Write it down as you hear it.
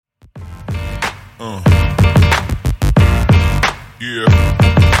Yeah. Yeah.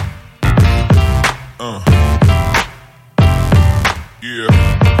 Yeah.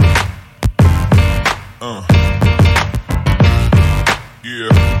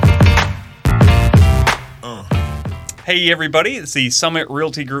 Hey everybody, it's the Summit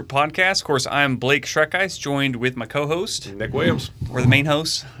Realty Group podcast. Of course, I'm Blake Schreckeis, joined with my co-host Nick Williams. Or the main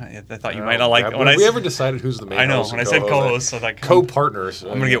host. I thought you might not like when we ever decided who's the main host. I know, when I said co-host, I thought co-partners.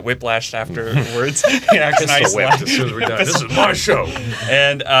 I'm going to get whiplashed afterwards. Yeah, nice whipped as soon as we're done. This is my show.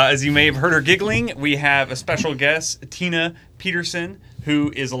 And as you may have heard her giggling, we have a special guest, Tina Peterson,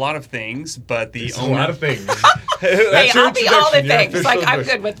 who is a lot of things, but the owner. A lot of things. Hey, I'll be all the things. Like, I'm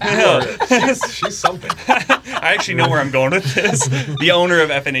good with that. She's something. I actually know where I'm going with this. The owner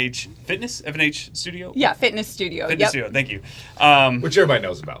of F&H Fitness? F&H Studio? Yeah, Fitness Studio. Fitness Studio, thank you. Which everybody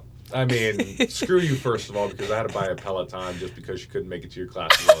knows about. I mean, screw you, first of all, because I had to buy a Peloton just because you couldn't make it to your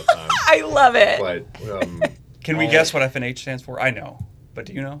classes all the time. I love it. But can we guess what F&H stands for? I know, but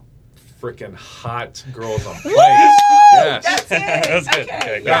do you know? Freaking hot girls on plays. Yes. That's it. That's good.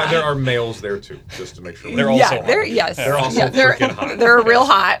 Okay, yeah, there are males there too, just to make sure. They're also hot. They're also freaking hot. They're real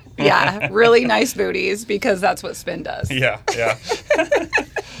hot. Yeah, really nice booties because that's what spin does. Yeah.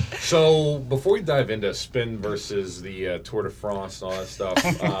 So before we dive into spin versus the Tour de France and all that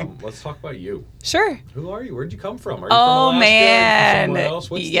stuff, let's talk about you. Sure. Who are you? Where'd you come from? Are you from Alaska? Man. Somewhere else?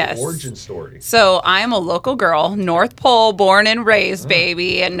 What's Yes. the origin story? So I'm a local girl, North Pole, born and raised,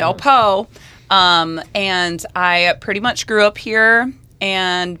 baby, and no Po. And I pretty much grew up here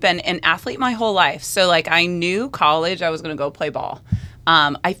and been an athlete my whole life. So like I knew college I was going to go play ball.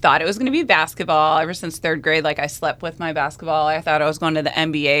 I thought it was going to be basketball ever since third grade. Like I slept with my basketball. I thought I was going to the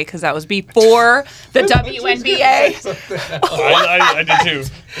NBA because that was before the WNBA. I did too.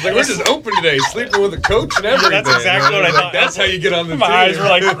 Like, we're just open today, sleeping with a coach and everything. That's exactly what I thought. That's how you get on the My team. eyes were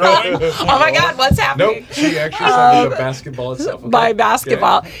like growing. Oh my God, what's happening? Nope, she actually said the basketball itself. Okay. By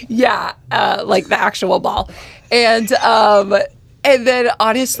basketball. Okay. Yeah, like the actual ball. And then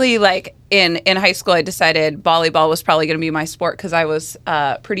honestly, like in high school, I decided volleyball was probably going to be my sport because I was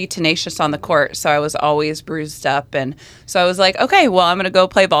pretty tenacious on the court. So I was always bruised up. And so I was like, okay, well, I'm going to go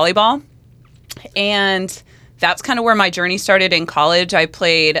play volleyball. And that's kind of where my journey started in college. I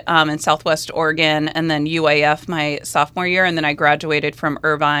played in Southwest Oregon and then UAF my sophomore year. And then I graduated from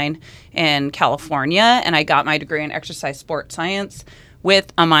Irvine in California. And I got my degree in exercise sports science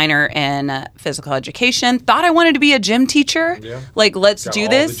with a minor in physical education. Thought I wanted to be a gym teacher. Yeah. Like, let's do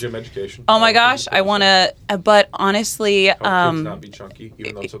this. The gym education. Oh my gosh, I want to, but honestly. Help kids not be chunky,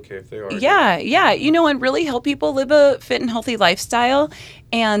 even though it's okay if they are. Yeah. You know, and really help people live a fit and healthy lifestyle.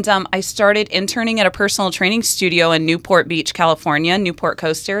 And I started interning at a personal training studio in Newport Beach, California, Newport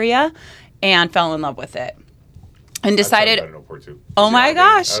Coast area, and fell in love with it. And decided, oh my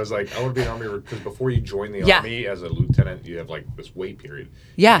gosh. I was like, I want to be an Army because before you join the Army as a lieutenant, you have like this wait period.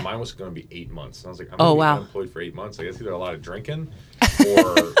 Yeah. And mine was going to be 8 months. And I was like, I'm going to be unemployed for 8 months. I guess either a lot of drinking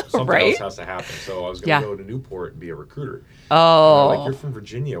or something else has to happen. So I was going to go to Newport and be a recruiter. Oh. Like, you're from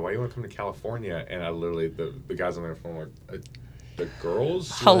Virginia. Why do you want to come to California? And I literally, the guys on the phone were like, the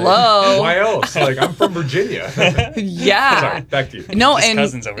girls? Hello. Why else? Like, I'm from Virginia. Yeah. Sorry, back to you. No, Just and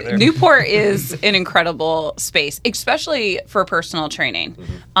cousins over there. Newport is an incredible space, especially for personal training.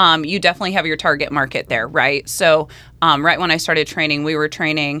 Mm-hmm. You definitely have your target market there, right? So right when I started training, we were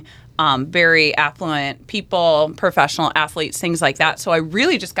training very affluent people, professional athletes, things like that. So I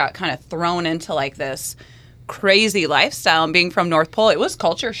really just got kind of thrown into like this crazy lifestyle. And being from North Pole, it was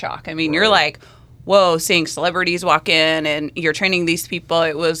culture shock. I mean, you're like, whoa, seeing celebrities walk in and you're training these people.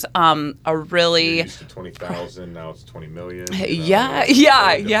 It was a really... You're used to 20,000, now it's 20 million.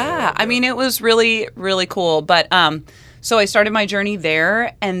 Yeah. I mean, it was really, really cool. But so I started my journey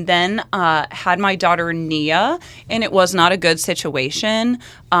there and then had my daughter Nia, and it was not a good situation.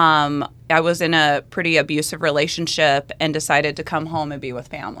 I was in a pretty abusive relationship and decided to come home and be with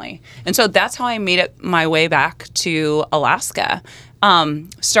family. And so that's how I made it my way back to Alaska.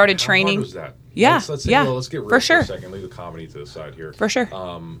 Started training. How hard was that? Yeah, let's get real for sure. a second. Leave the comedy to the side here. For sure.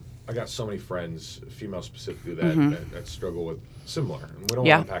 I got so many friends, female specifically, that struggle with similar. And we don't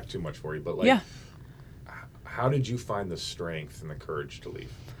want to unpack too much for you, but like, how did you find the strength and the courage to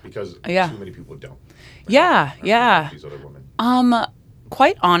leave? Because too many people don't. Right? These other women.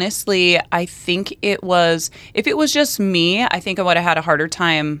 Quite honestly, I think it was, if it was just me, I think I would have had a harder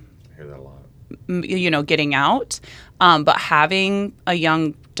time. I hear that a lot. Getting out. But having a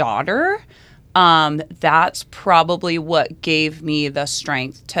young daughter, that's probably what gave me the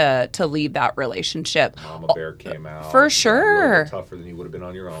strength to leave that relationship. Mama Bear came out. For sure. Tougher than you would have been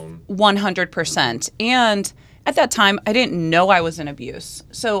on your own. 100%. And at that time, I didn't know I was in abuse.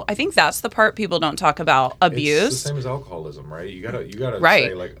 So I think that's the part people don't talk about, abuse. It's the same as alcoholism, right? You gotta right.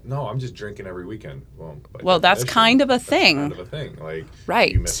 say, like, no, I'm just drinking every weekend. Well, that's kind of a thing. Kind of a thing. Like,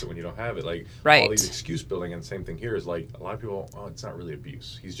 right. You miss it when you don't have it. Like, right. all these excuse building, and the same thing here is, like, a lot of people, oh, it's not really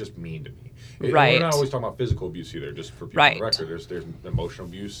abuse. He's just mean to me. Right. We're not always talking about physical abuse either, just for people on the record. There's emotional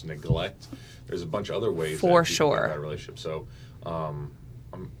abuse, neglect. There's a bunch of other ways for that sure. Have that relationship. So, I'm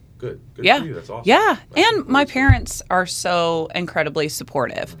good. Good yeah. for you. That's awesome. Yeah. That's and my parents are so incredibly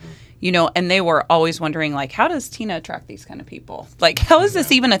supportive. You know, and they were always wondering, like, how does Tina attract these kind of people? Like, how is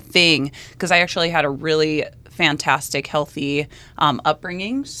this even a thing? Because I actually had a really fantastic, healthy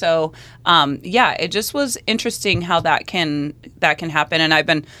upbringing. So, it just was interesting how that can happen. And I've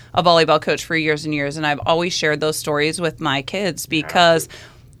been a volleyball coach for years and years, and I've always shared those stories with my kids because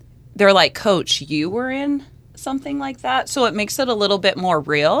they're like, Coach, you were in something like that. So it makes it a little bit more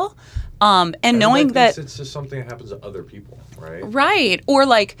real. And knowing that it's just something that happens to other people, right? Right. Or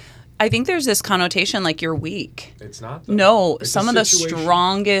like, I think there's this connotation like you're weak. It's not. Though. No, it's some of the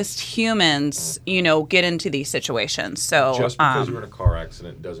strongest humans, get into these situations. So just because you were in a car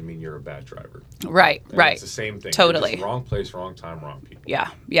accident doesn't mean you're a bad driver. Right, and right. It's the same thing. Totally. You're just wrong place, wrong time, wrong people.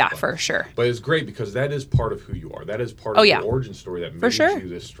 Yeah, for sure. But it's great because that is part of who you are. That is part of the origin story that made you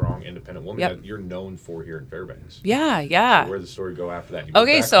this strong, independent woman that you're known for here in Fairbanks. Yeah. So where did the story go after that?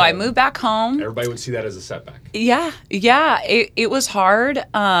 Okay, so I moved back home. Everybody would see that as a setback. Yeah. It was hard.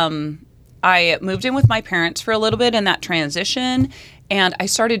 I moved in with my parents for a little bit in that transition, and I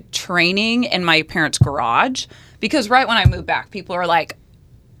started training in my parents' garage because right when I moved back, people are like,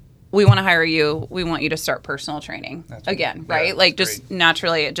 we want to hire you. We want you to start personal training again, right? Yeah, like just great.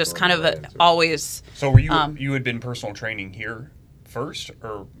 Naturally, it just kind of always. So were you had been personal training here first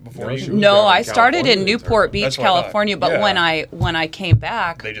or before you? No, I started in Newport Beach, California, but when I came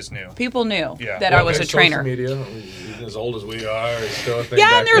back, they just knew. People knew that I was a trainer. Social media, even as old as we are, it's still a thing.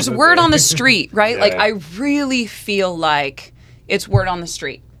 Yeah, and there's word on the street, right? Like I really feel like it's word on the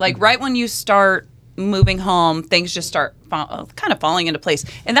street. Like right when you start moving home, things just start kind of falling into place.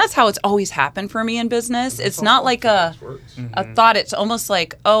 And that's how it's always happened for me in business. It's not like a thought. It's almost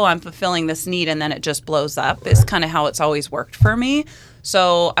like, oh, I'm fulfilling this need, and then it just blows up. It's kind of how it's always worked for me.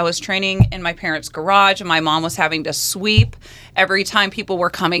 So I was training in my parents' garage, and my mom was having to sweep every time people were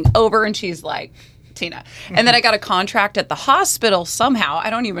coming over, and she's like, Tina. And then I got a contract at the hospital somehow. I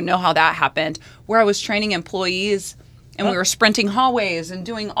don't even know how that happened, where I was training employees. And we were sprinting hallways and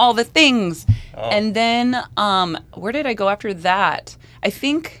doing all the things. Oh. And then where did I go after that? I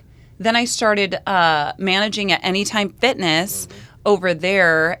think then I started managing at Anytime Fitness over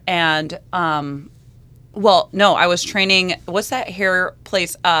there. And, I was training, what's that hair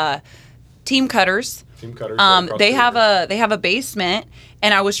place? Team Cutters. Team Cutters. They have a basement.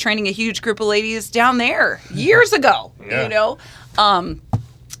 And I was training a huge group of ladies down there years ago,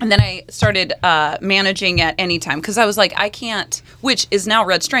 And then I started managing at Anytime because I was like, I can't, which is now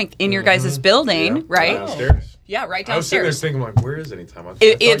Red Strength in your guys' building, right? Downstairs. Yeah, right downstairs. I was sitting there thinking, like, where is Anytime? I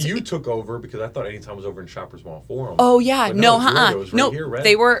thought you took over because I thought Anytime was over in Shoppers Mall Forum. Oh, yeah. But no, it was right here, Red.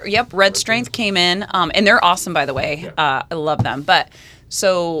 They were, Red Strength came in, and they're awesome, by the way. Yeah. I love them. But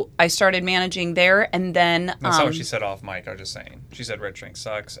so I started managing there, and then... That's not what she said off mic, I was just saying. She said Red Strength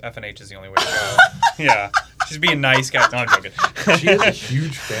sucks. F&H is the only way to go. Yeah. She's being nice, guys. No, I'm joking. She is a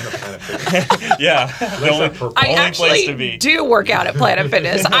huge fan of Planet Fitness. Yeah. I actually do work out at Planet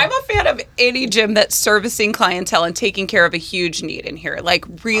Fitness. I'm a fan of any gym that's servicing clientele and taking care of a huge need in here. Like,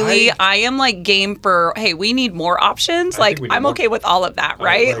 really, I am, like, game for, hey, we need more options. Like, I'm okay with all of that,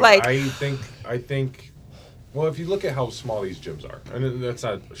 right? I think... Well, if you look at how small these gyms are, and that's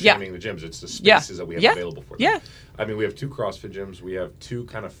not shaming the gyms, it's the spaces that we have available for them. Yeah. I mean, we have 2 CrossFit gyms. We have 2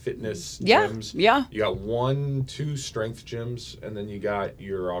 kind of fitness gyms. Yeah. You got 2 strength gyms, and then you got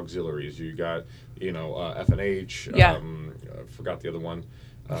your auxiliaries. You got, F&H. I forgot the other one.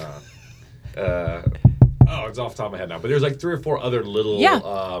 It's off the top of my head now. But there's like 3 or 4 other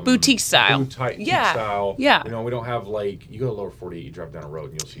little... boutique style. Boutique style. Yeah. We don't have like... You go to lower 48, you drive down a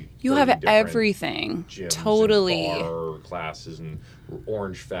road and you'll see... You have everything. Gyms totally. And bar classes and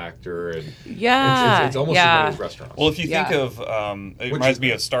Orange Factor and... It's almost as big as restaurants. Well, if you think of... it reminds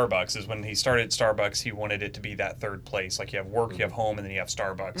me of Starbucks. Is when he started Starbucks, he wanted it to be that third place. Like you have work, you have home, and then you have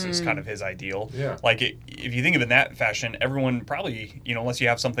Starbucks is kind of his ideal. Yeah. Like if you think of it in that fashion, everyone probably, unless you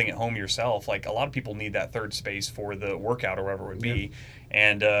have something at home yourself, like a lot of people need that third space for the workout or whatever it would be.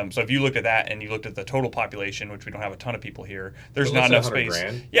 And so if you looked at that and you looked at the total population, which we don't have a ton of people here, there's not enough space.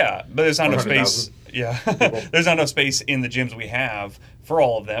 Grand. Yeah, but there's not enough space. Yeah, there's not enough space in the gyms we have for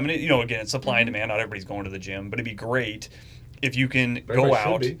all of them. And again, it's supply and demand. Not everybody's going to the gym, but it'd be great if you can go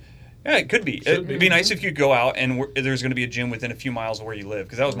out. Yeah, it could be. It'd be nice if you go out and there's going to be a gym within a few miles of where you live,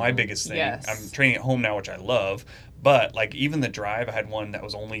 because that was my biggest thing. Yes. I'm training at home now, which I love, but like even the drive, I had one that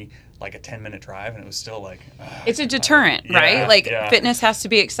was only like a 10-minute drive, and it was still like it's a deterrent, right? Like fitness has to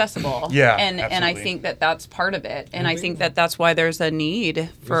be accessible. Yeah, and I think that that's part of it, and I think that that's why there's a need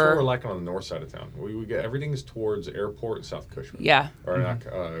for. That's what we're like on the north side of town. We get everything's towards Airport and South Cushman. Yeah, or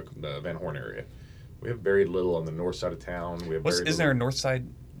the Van Horn area. We have very little on the north side of town. We have Is there a north side?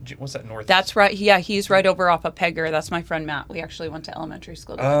 What's that north? That's right. Yeah, he's right over off of Pegger. That's my friend Matt. We actually went to elementary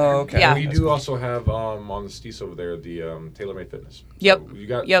school together. Oh, okay. Yeah. We do also have on the Steese over there the Tailor Made Fitness. Yep. So you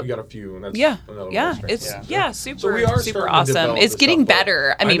got a few, and that's super super awesome. It's getting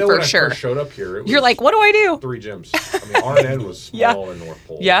better. I mean, for sure. When I first showed up here, you're like, what do I do? 3 gyms. I mean, R&N was small in North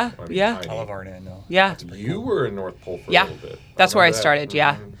Pole. Yeah, Tiny. I love R&N though. Yeah. You were in North Pole for a little bit. That's where I started.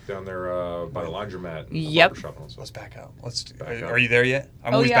 Yeah. Down there by the laundromat. Yep. Let's back up. Are you there yet?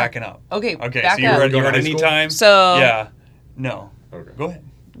 I'm always backing up. Okay. Okay. Back So you were at any time. So yeah. No. Okay. Go ahead.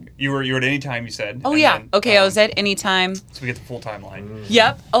 You were at any time, you said. Oh, yeah. Okay, I was at any time. So we get the full timeline.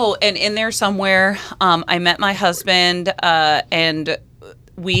 Yep. Oh, and in there somewhere, I met my husband, and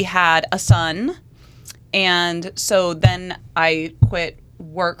we had a son. And so then I quit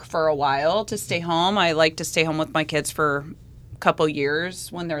work for a while to stay home. I like to stay home with my kids for a couple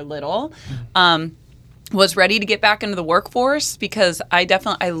years when they're little. Was ready to get back into the workforce because I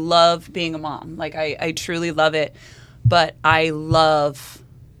love being a mom. Like I truly love it, but I love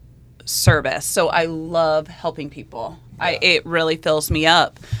service. So I love helping people. Yeah. It really fills me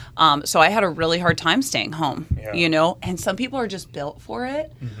up. So I had a really hard time staying home, and some people are just built for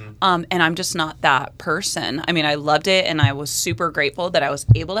it. And I'm just not that person. I mean, I loved it and I was super grateful that I was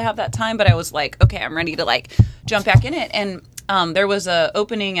able to have that time, but I was like, okay, I'm ready to like jump back in it. And there was a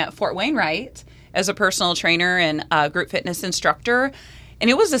opening at Fort Wainwright as a personal trainer and group fitness instructor. And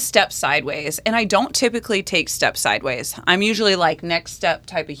it was a step sideways. And I don't typically take steps sideways. I'm usually like next step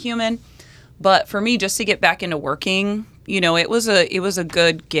type of human. But for me, just to get back into working, it was a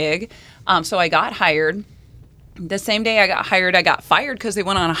good gig. So I got hired. The same day I got hired, I got fired because they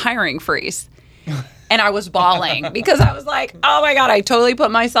went on a hiring freeze. And I was bawling because I was like, oh my God, I totally put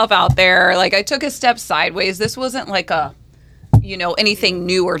myself out there. Like I took a step sideways. This wasn't like anything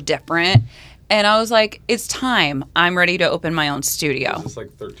new or different. And I was like, it's time. I'm ready to open my own studio. Is this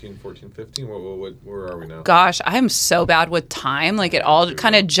like 13, 14, 15? Where are we now? Gosh, I'm so bad with time. Like it all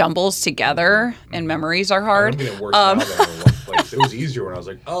kind of jumbles together and memories are hard. I'm getting worse now than I was in one place. It was easier when I was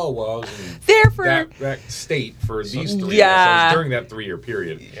like, I was in that state for these 3 years. So it was during that 3-year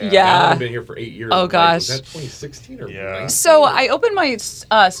period. Yeah. I've been here for 8 years. Oh, gosh. Was that 2016 or 19? So I opened my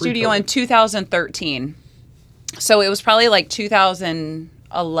studio in 2013. So it was probably like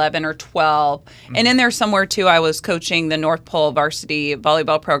 2011 or 12. And in there somewhere too, I was coaching the North Pole varsity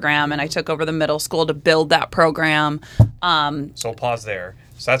volleyball program, and I took over the middle school to build that program. So pause there.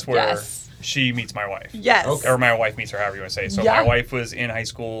 So that's where she meets my wife. Yes. Okay. Or my wife meets her, however you want to say. So my wife was in high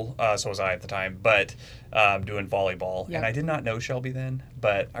school, so was I at the time, but doing volleyball. And I did not know Shelby then,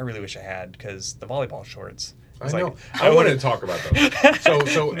 but I really wish I had, because the volleyball shorts. I know. I wanted to talk about those.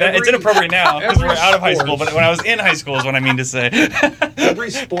 So it's inappropriate now because we're out of high school, but when I was in high school is what I mean to say. Every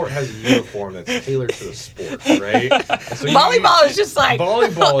sport has a uniform that's tailored to the sport, right? So volleyball is just like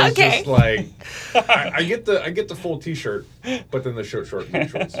volleyball is just like I get the full T-shirt, but then the short shorts.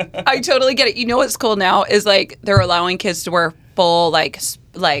 I totally get it. You know what's cool now is like they're allowing kids to wear full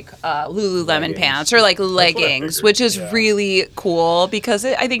Lululemon pants or like leggings, which is really cool because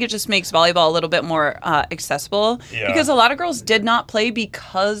I think it just makes volleyball a little bit more accessible. Yeah. Because a lot of girls did not play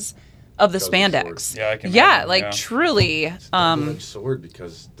because of the spandex. Yeah, I can imagine, truly. It's a double-edged sword,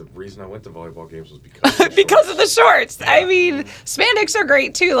 because the reason I went to volleyball games was because of the because of the shorts. Yeah. I mean, spandex are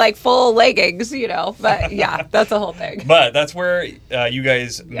great too, like full leggings, But yeah, that's the whole thing. But that's where you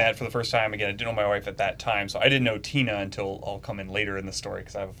guys met for the first time. Again, I didn't know my wife at that time, so I didn't know Tina until I'll come in later in the story,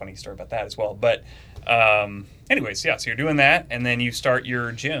 because I have a funny story about that as well. But anyways, so you're doing that, and then you start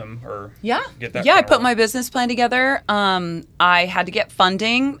your gym, or get that. Yeah, I put my business plan together. I had to get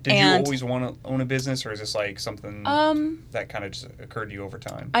funding. Did you always want to own a business, or is this like something that kind of just occurred to you over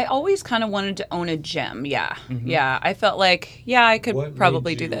time? I always kind of wanted to own a gym. Yeah, yeah. I felt like I could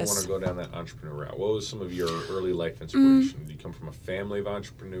probably do this. What made you want to go down that entrepreneur route? What was some of your early life inspiration? Did you come from a family of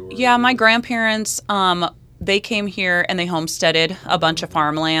entrepreneurs? Yeah, my grandparents. They came here and they homesteaded a bunch of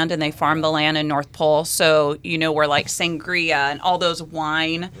farmland, and they farmed the land in North Pole. So, where like sangria and all those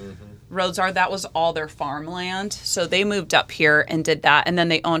wine roads are. That was all their farmland. So they moved up here and did that. And then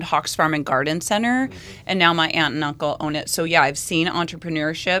they owned Hawks Farm and Garden Center. And now my aunt and uncle own it. So yeah, I've seen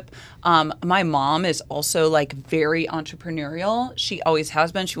entrepreneurship. My mom is also like very entrepreneurial. She always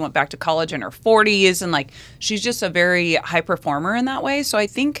has been. She went back to college in her 40s, and like she's just a very high performer in that way. So I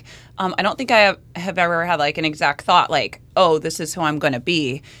think I don't think I have ever had like an exact thought like, oh, this is who I'm going to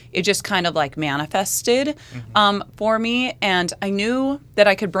be. It just kind of like manifested for me, and I knew that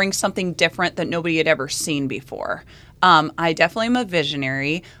I could bring something different that nobody had ever seen before. I definitely am a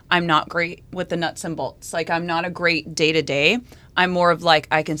visionary. I'm not great with the nuts and bolts. Like, I'm not a great day-to-day. I'm more of like,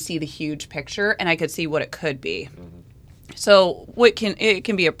 I can see the huge picture and I could see what it could be. So it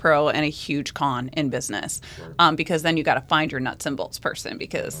can be a pro and a huge con in business, because then you got to find your nuts and bolts person,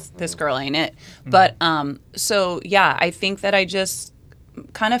 because this girl ain't it. But so yeah, I think that I just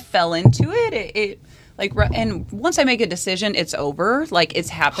kind of fell into it. And once I make a decision, it's over. Like, it's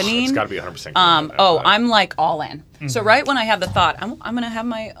happening. It's got to be 100%. I'm like all in. So right when I had the thought, I'm going to have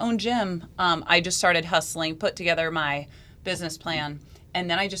my own gym, I just started hustling, put together my business plan. And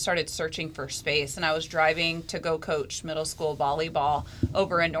then I just started searching for space. And I was driving to go coach middle school volleyball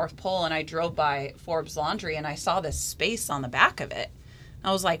over in North Pole. And I drove by Forbes Laundry and I saw this space on the back of it.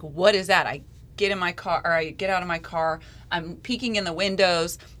 I was like, what is that? I get out of my car. I'm peeking in the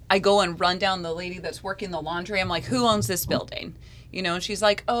windows. I go and run down the lady that's working the laundry. I'm like, who owns this building? You know, and she's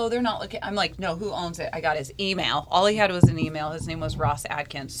like, oh, they're not looking. I'm like, no, who owns it? I got his email. All he had was an email. His name was Ross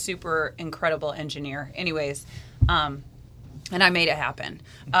Adkins, super incredible engineer. Anyways, and I made it happen.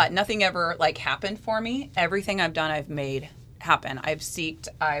 Nothing ever like happened for me. Everything I've done, I've made happen. I've seeked,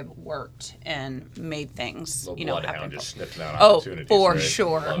 I've worked, and made things, happen. Just sniffing out opportunities. For right?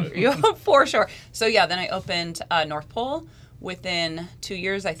 sure. For sure. So yeah, then I opened North Pole. Within 2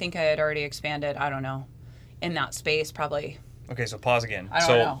 years, I think I had already expanded, I don't know, in that space probably. Okay, so pause again. I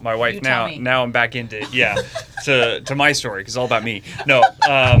don't know. My wife, now I'm back into, to my story, because it's all about me. No,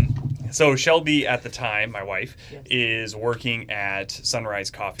 so Shelby at the time, my wife, is working at Sunrise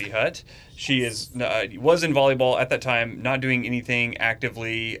Coffee Hut. She was in volleyball at that time, not doing anything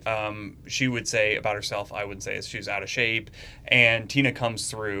actively. She would say about herself, I would say, she was out of shape. And Tina comes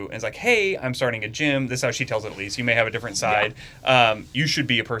through and is like, hey, I'm starting a gym. This is how she tells it, at least. You may have a different side. Yeah. You should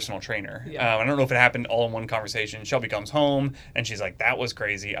be a personal trainer. Yeah. I don't know if it happened all in one conversation. Shelby comes home and she's like, that was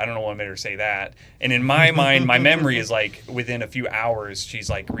crazy. I don't know what made her say that. And in my mind, my memory is like within a few hours, she's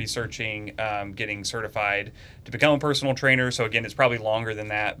like researching, getting certified to become a personal trainer. So again, it's probably longer than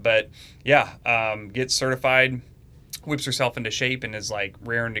that. But yeah, gets certified, whips herself into shape, and is like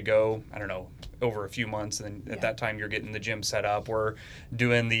raring to go, I don't know, over a few months. And then at that time, you're getting the gym set up. We're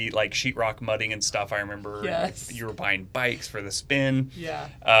doing the like sheetrock mudding and stuff. I remember you were buying bikes for the spin.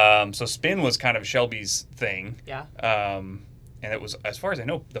 Yeah. So spin was kind of Shelby's thing. Yeah. And it was, as far as I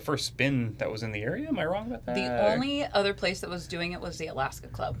know, the first spin that was in the area. Am I wrong about that? The only other place that was doing it was the Alaska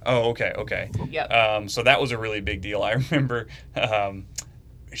Club. Oh, okay. Yep. So that was a really big deal. I remember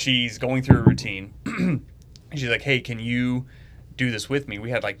she's going through a routine. She's like, hey, can you do this with me?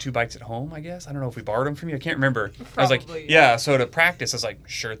 We had like 2 bikes at home, I guess. I don't know if we borrowed them from you. I can't remember. Probably, I was like, yeah. So to practice, I was like,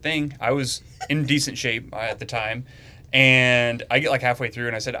 sure thing. I was in decent shape at the time. And I get like halfway through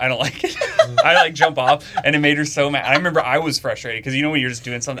and I said, I don't like it. I like jump off, and it made her so mad. I remember I was frustrated because, when you're just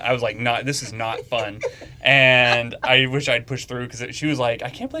doing something, I was like, this is not fun. And I wish I'd pushed through, because she was like, I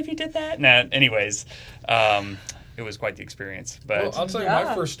can't believe you did that. Nah, anyways, it was quite the experience. But well, I'll tell you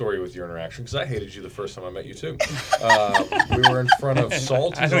my first story with your interaction, because I hated you the first time I met you too. We were in front of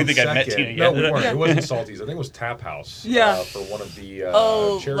Salty's. I don't think I'd met Tina yet. No, we weren't. It wasn't Salty's. I think it was Tap House. Yeah. For one of the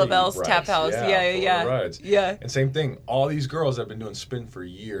charity LaBelle's rides. Tap House. Yeah. Rides. Yeah. And same thing. All these girls that have been doing spin for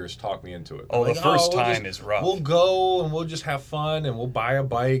years talked me into it. Oh, the first time is rough. We'll go and we'll just have fun and we'll buy a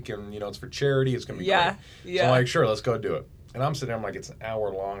bike, and it's for charity. It's gonna be great. Yeah. So I'm like, sure, let's go do it. And I'm sitting there, I'm like, it's an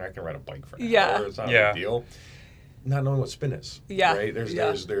hour long. I can ride a bike for an hour. It's not a big deal. Not knowing what spin is. Yeah. Right?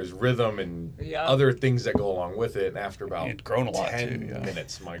 There's rhythm and other things that go along with it. And after about it's grown a lot 10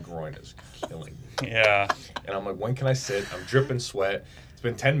 minutes, my groin is killing me. Yeah. And I'm like, when can I sit? I'm dripping sweat. It's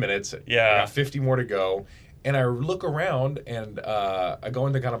been 10 minutes. Yeah. I got 50 more to go. And I look around, and I go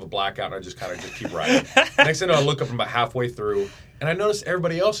into kind of a blackout, and I just kind of just keep riding. Next thing I know, I look up, I'm about halfway through, and I notice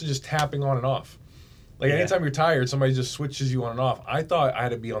everybody else is just tapping on and off. Like, anytime you're tired, somebody just switches you on and off. I thought I had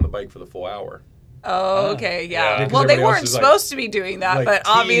to be on the bike for the full hour. Oh, okay, yeah. Well, they weren't supposed to be doing that, but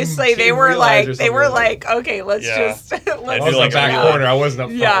obviously they were like, okay, let's just. I was like back corner. I wasn't up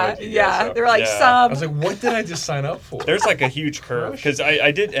front. Yeah. They were like, I was like, what did I just sign up for? There's like a huge curve, because I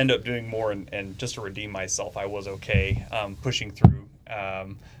did end up doing more, and just to redeem myself, I was okay pushing through.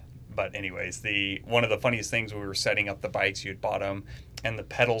 But anyways, one of the funniest things, we were setting up the bikes, you had bought them, and the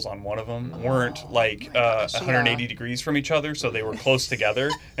pedals on one of them weren't like 180 degrees from each other, so they were close together,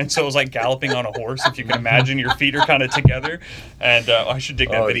 and so it was like galloping on a horse. If you can imagine, your feet are kind of together. And I should dig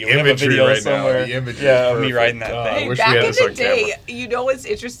that video. We have a video right somewhere. Of me riding that thing. Hey, back in the day, you know what's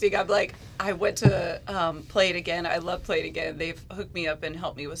interesting? I'm like, I went to Play It Again. I love Play It Again. They've hooked me up and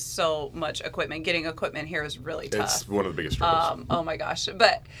helped me with so much equipment. Getting equipment here is really tough. It's one of the biggest struggles. Oh my gosh!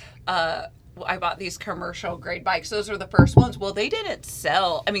 But I bought these commercial grade bikes. Those were the first ones. Well, they didn't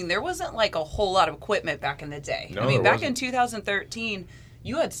sell. I mean, there wasn't like a whole lot of equipment back in the day. No, I mean, back in 2013,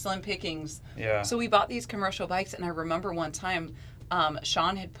 you had slim pickings. Yeah. So we bought these commercial bikes, and I remember one time,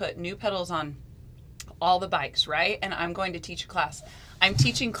 Sean had put new pedals on all the bikes, right? And I'm going to teach a class. I'm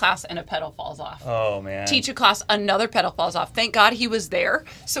teaching class and a pedal falls off. Oh, man. Teach a class, another pedal falls off. Thank God he was there.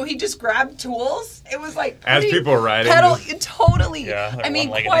 So he just grabbed tools. It was like... As people were riding. Pedal, totally. Yeah, I mean,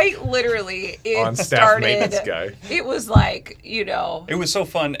 quite literally, it on staff started... maintenance guy. It was like, you know... It was so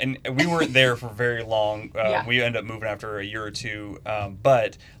fun, and we weren't there for very long. Yeah. We ended up moving after a year or two.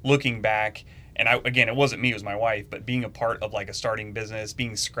 But looking back... And again, it wasn't me, it was my wife, but being a part of like a starting business,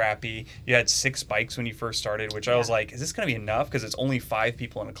 being scrappy, you had 6 bikes when you first started, which I was like, is this going to be enough? Because it's only 5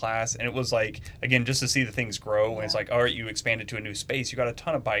 people in a class. And it was like, again, just to see the things grow. And it's like, all right, you expanded to a new space. You got a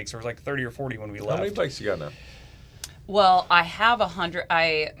ton of bikes. There was like 30 or 40 when we left. How many bikes you got now? Well, I have 100.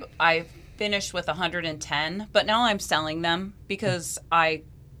 I finished with 110, but now I'm selling them because I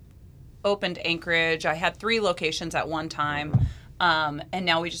opened Anchorage. I had 3 locations at one time. And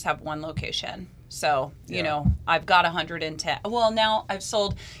now we just have 1 location. So, you know, I've got 110. Well, now I've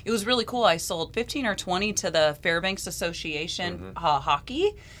sold, it was really cool. I sold 15 or 20 to the Fairbanks Association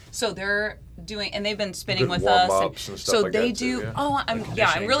hockey. So they're doing, and they've been spinning with us. And so like they do. Too,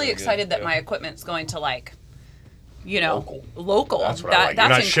 I'm really excited that my equipment's going to like, you know, local. That's what I like. You're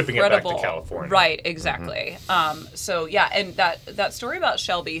not shipping it back to California. Right, exactly. So yeah, and that story about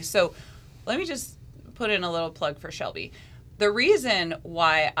Shelby. So let me just put in a little plug for Shelby. The reason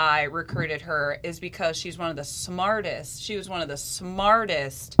why I recruited her is because she's one of the smartest. She was one of the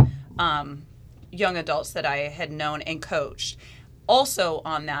smartest young adults that I had known and coached. Also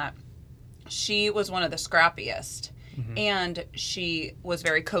on that, she was one of the scrappiest. And she was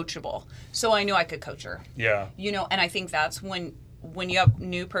very coachable. So I knew I could coach her. Yeah. You know, and I think that's when you have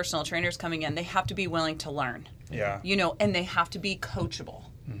new personal trainers coming in, they have to be willing to learn. Yeah. You know, and they have to be coachable.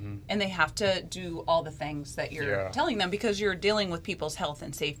 And they have to do all the things that you're telling them because you're dealing with people's health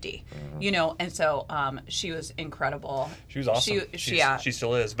and safety, you know. And so she was incredible. She was awesome. She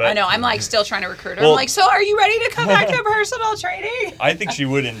still is. But I know. I'm like still trying to recruit her. Well, I'm like, so are you ready to come back to personal training? I think she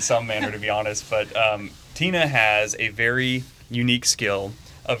would in some manner, to be honest. But Tina has a very unique skill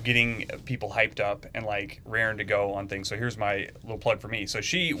of getting people hyped up and like raring to go on things. So here's my little plug for me. So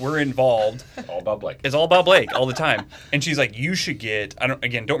we're involved. All about Blake. It's all about Blake all the time. And she's like, you should get, don't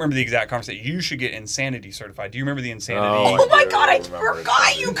remember the exact conversation. You should get Insanity certified. Do you remember the Insanity? Oh my God, I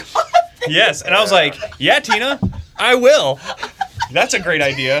forgot you got this. Yes. And I was like, yeah, Tina, I will. That's a great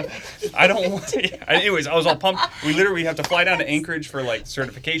idea. I don't want to. Anyways, I was all pumped. We literally have to fly down to Anchorage for like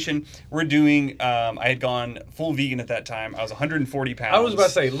certification. We're doing, I had gone full vegan at that time. I was 140 pounds. I was about to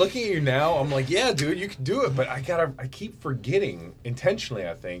say, looking at you now, I'm like, yeah, dude, you can do it. But I keep forgetting, intentionally,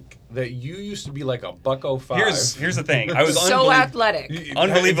 I think, that you used to be like a $105. Here's the thing. I was so athletic.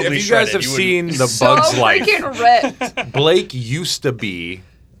 Unbelievably if you guys shredded, have seen The so Bug's Life, freaking ripped. Blake used to be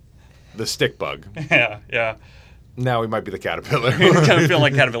the stick bug. Yeah. Now we might be the caterpillar. Kind of feel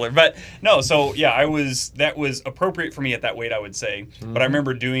like caterpillar, but no. So yeah, that was appropriate for me at that weight, I would say. But I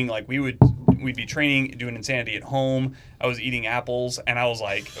remember doing like we'd be training, doing Insanity at home. I was eating apples, and I was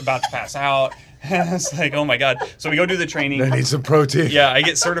like about to pass out. And I was like, oh my God. So we go do the training. I need some protein. Yeah, I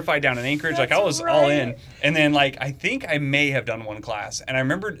get certified down in Anchorage. That's like I was right. all in, and then like I think I may have done 1 class, and I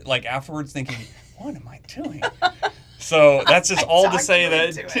remember like afterwards thinking, what am I doing? So that's just all to say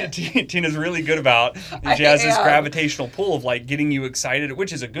that Tina's really good about. She has this gravitational pull of like getting you excited,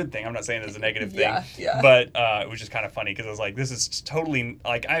 which is a good thing. I'm not saying it's a negative thing. Yeah. But it was just kind of funny because I was like, this is totally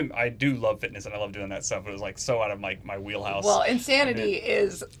like I do love fitness and I love doing that stuff. But it was like so out of my wheelhouse. Well, Insanity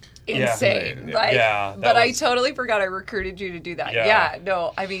is insane. Yeah. Like, Yeah, but I totally forgot I recruited you to do that. Yeah.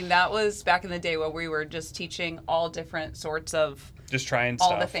 No, I mean that was back in the day when we were just teaching all different sorts of. Just trying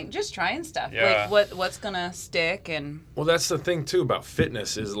all stuff. the things, just trying stuff. Yeah. Like what's gonna stick and. Well, that's the thing too about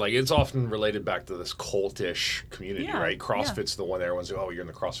fitness is like it's often related back to this cultish community, right? CrossFit's the one everyone's like, oh, you're in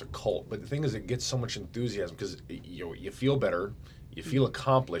the CrossFit cult. But the thing is, it gets so much enthusiasm because you feel better, You feel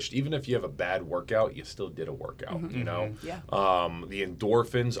accomplished. Even if you have a bad workout, you still did a workout, you know? Yeah. The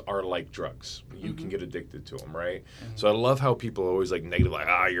endorphins are like drugs. You can get addicted to them, right? So I love how people are always like negative, like,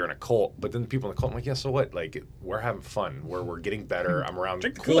 you're in a cult. But then the people in the cult, I'm like, yeah, so what? Like, we're having fun. We're getting better. I'm around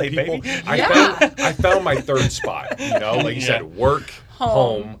Drink the cool Kool-Aid, people. baby. I found my third spot, you know? Like you said, work,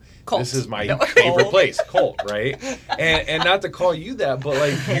 home. Cult. This is my favorite place, cult, right? And not to call you that, but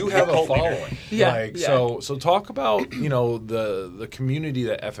like you have a following. So talk about, you know, the community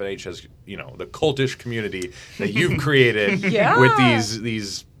that FNH has, you know, the cultish community that you've created with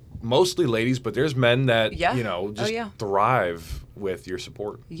these mostly ladies, but there's men that, you know, just thrive with your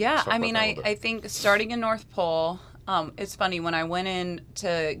support. Yeah, I mean, I think starting in North Pole, it's funny, when I went in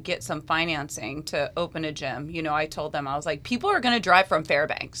to get some financing to open a gym, you know, I told them, I was like, people are going to drive from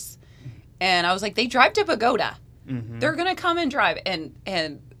Fairbanks. And I was like, they drive to Pagoda. They're going to come and drive.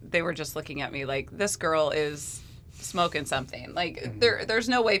 And they were just looking at me like, this girl is smoking something. Like, there's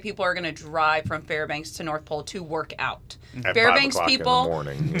no way people are going to drive from Fairbanks to North Pole to work out. At Fairbanks 5 o'clock people in the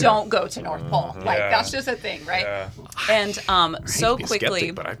morning, don't go to North Pole. Like, that's just a thing, right? Yeah. And so I'd be quickly.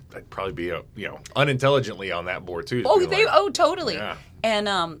 skeptic, but I'd probably be, you know, unintelligently on that board too. Totally. Yeah. And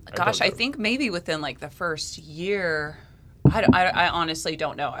gosh, I think maybe within like the first year, I honestly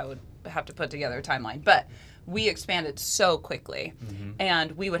don't know. I would have to put together a timeline, but we expanded so quickly,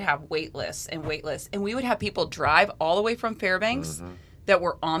 and we would have wait lists, and we would have people drive all the way from Fairbanks that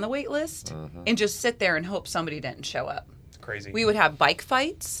were on the wait list and just sit there and hope somebody didn't show up. Crazy. We would have bike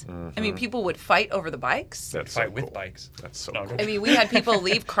fights. I mean, people would fight over the bikes. That's Fight so with cool. bikes. That's so No, cool. I mean, we had people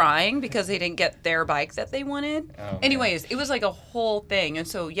leave crying because they didn't get their bike that they wanted. Anyways, it was like a whole thing. And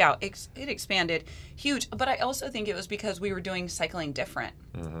so, yeah, it expanded huge. But I also think it was because we were doing cycling different.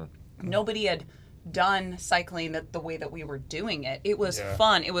 Nobody had done cycling the way that we were doing it. It was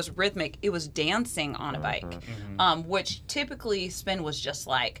fun. It was rhythmic. It was dancing on a bike, which typically spin was just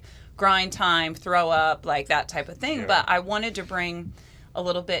like grind time, throw up, like that type of thing. But I wanted to bring a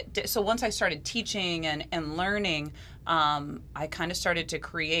little bit. So once I started teaching and learning, I kind of started to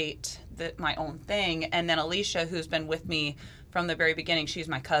create my own thing. And then Alicia, who's been with me from the very beginning, she's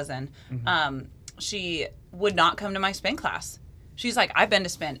my cousin. She would not come to my spin class. She's like, I've been to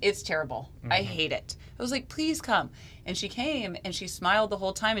spin. It's terrible. I hate it. I was like, please come. And she came and she smiled the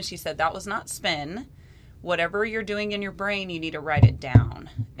whole time. And she said, that was not spin. Whatever you're doing in your brain, you need to write it down.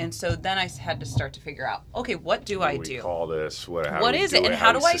 And so then I had to start to figure out, okay, what do I do? Call this? What is it? And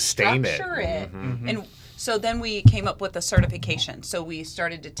how do I structure it? And so then we came up with a certification. So we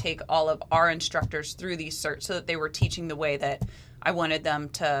started to take all of our instructors through these certs so that they were teaching the way that I wanted them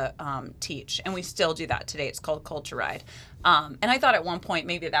to teach. And we still do that today. It's called Culture Ride. And I thought at one point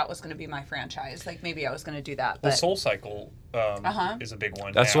maybe that was going to be my franchise. Like maybe I was going to do that. But Well, Soul Cycle is a big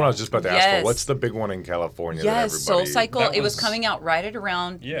one. That's now. what I was just about to ask for. What's the big one in California? Yes, that Soul Cycle. That It was was- coming out right at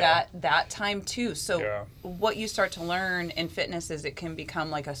around that time too. So what you start to learn in fitness is it can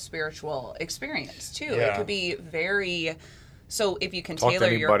become like a spiritual experience too. It could be very. So if you can Talk tailor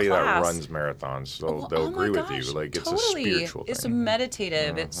to your anybody class, that runs marathons. They'll agree with you. Like it's totally. a spiritual thing. It's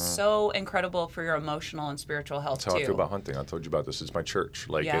meditative. It's so incredible for your emotional and spiritual health That's how too. I feel about hunting. I told you about this. It's my church.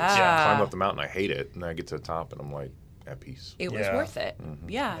 Like it's Yeah. climb up the mountain. I hate it, and I get to the top, and I'm like at peace. It was worth it.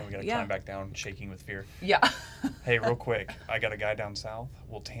 Yeah. And we got to climb back down, shaking with fear. Yeah. Hey, real quick, I got a guy down south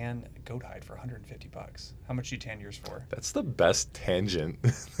will tan goat hide for $150. How much do you tan yours for? That's the best tangent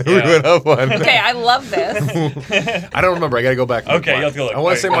that we went up on. Okay, I love this. I don't remember. I got to go back. And Okay, you have to go look. I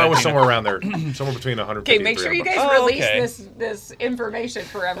want to say All right, mine was Tina. somewhere around there, somewhere between 150. Okay, make sure you guys Oh, release okay. this information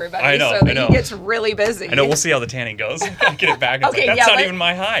for everybody I know, so that I know. he gets really busy. I know, we'll see how the tanning goes. Get it back. It's Okay, like, yeah, that's not let- even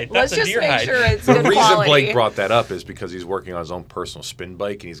my hide. Let's That's a just deer make hide. sure it's The good reason quality. Blake brought that up is because he's working on his own personal spin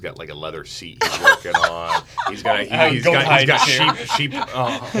bike, and he's got like a leather seat he's working on. He's got sheep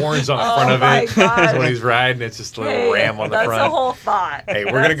horns on the front of my it. God. So when he's riding, it's just a little ram on the that's front. a whole thought. Hey,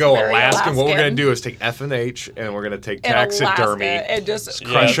 we're gonna go very Alaskan. What we're gonna Alaskan. do is take F&H, and we're gonna take In taxidermy, Alaska and just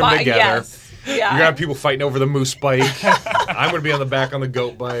crush them together. Yes. Yeah. You're gonna have people fighting over the moose bike. I'm gonna be on the back on the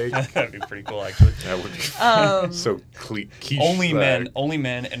goat bike. That'd be pretty cool, actually. That would be so quiche. Only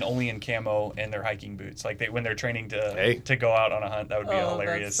men, and only in camo and their hiking boots. Like when they're training to go out on a hunt, that would be Oh,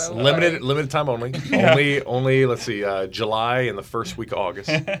 hilarious. that's so Limited time only. Only. Let's see, July and the first week of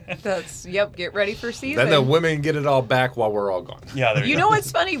August. That's get ready for season. Then the women get it all back while we're all gone. Yeah, there You go. know what's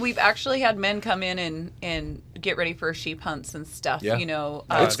funny? We've actually had men come in and get ready for sheep hunts and stuff. Yeah. You know,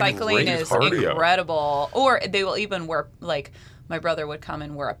 It's cycling great is cardio. incredible. Or they will even wear, like, my brother would come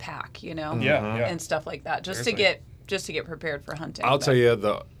and wear a pack, you know, Yeah. and stuff like that, just Seriously. to get prepared for hunting. I'll But- tell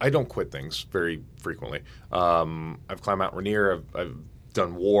you, I don't quit things very frequently. I've climbed Mount Rainier. I've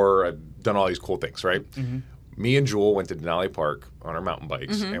done war. I've done all these cool things, right? Me and Jewel went to Denali Park on our mountain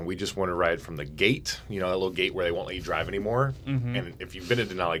bikes, and we just wanted to ride from the gate, that little gate where they won't let you drive anymore. And if you've been to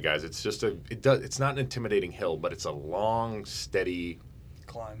Denali, guys, it's just it's not an intimidating hill, but it's a long, steady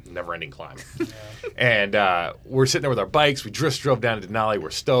climb, never-ending climb. And we're sitting there with our bikes. We just drove down to Denali. We're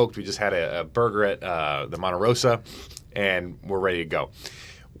stoked. We just had a burger at the Monte Rosa, and we're ready to go.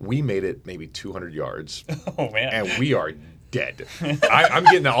 We made it maybe 200 yards. Oh, man. And we are dead. I'm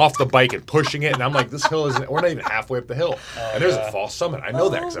getting off the bike and pushing it, and I'm like, this hill isn't, we're not even halfway up the hill. And there's a false summit. I know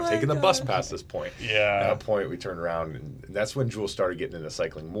that because I've taken the bus past this point. Yeah. At that point, we turned around, and that's when Jewel started getting into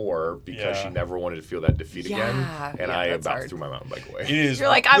cycling more because she never wanted to feel that defeat again. And I about threw my mountain bike away. You're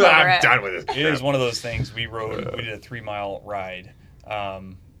like, I'm over it. Done with it. It is one of those things. We did a 3-mile ride.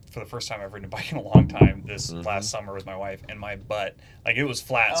 For the first time I've ridden a bike in a long time this last summer with my wife, and my butt, it was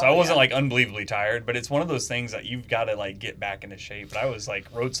flat. So I wasn't unbelievably tired, but it's one of those things that you've got to get back into shape. But I was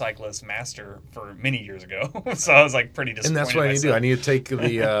road cyclist master for many years ago. So I was pretty disappointed. And that's what I need to do. I need to take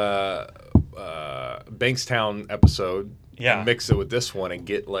the Bankstown episode and mix it with this one and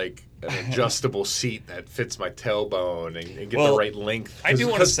get an adjustable seat that fits my tailbone and get the right length. I do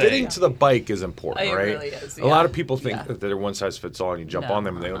want to say, fitting to the bike is important, it right? Really is, A lot of people think that they're one size fits all and you jump on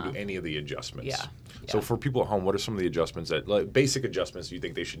them and they don't do any of the adjustments. Yeah. So for people at home, what are some of the adjustments basic adjustments you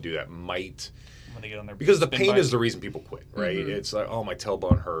think they should do that might... When they get on their because the pain is the rean people quit, right? It's like, oh, my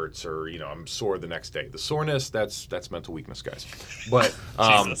tailbone hurts, or I'm sore the next day. The soreness, that's mental weakness, guys. But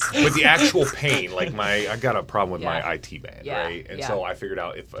but the actual pain, I got a problem with my IT band, right? And so I figured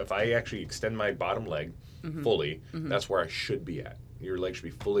out if I actually extend my bottom leg fully, that's where I should be at. Your leg should be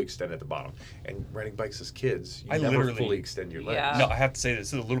fully extended at the bottom. And riding bikes as kids, you never fully extend your legs. Yeah. No, I have to say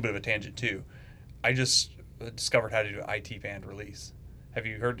this is a little bit of a tangent too. I just discovered how to do IT band release. Have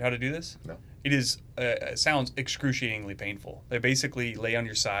you heard how to do this? No. It is sounds excruciatingly painful. They basically lay on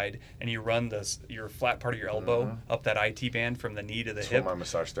your side and you run your flat part of your elbow up that IT band from the knee to the hip. That's what my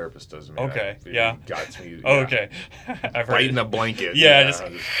massage therapist does to me. Okay, Got me. Oh, okay. I've heard biting a blanket. Yeah.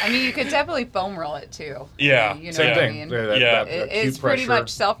 I mean, you could definitely foam roll it too. Yeah. You know Same what thing. I mean? It's pretty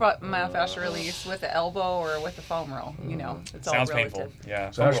much self-myofascial release with the elbow or with the foam roll. It's all sounds relative. painful. Yeah.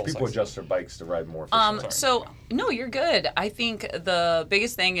 So how should people adjust their bikes to ride more efficiently? No, you're good. I think the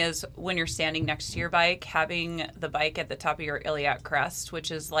biggest thing is when you're standing next to your bike, having the bike at the top of your iliac crest,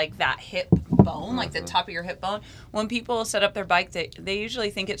 which is that hip bone, the top of your hip bone. When people set up their bike, they usually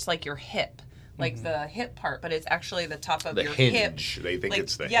think it's your hip. The hip part, but it's actually the top of your hinge. hip. They think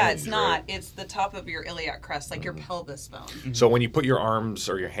it's the hinge. Yeah, it's not. Right? It's the top of your iliac crest, your pelvis bone. So when you put your arms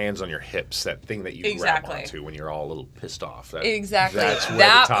or your hands on your hips, that thing that you grab onto when you're all a little pissed off. Exactly. That's where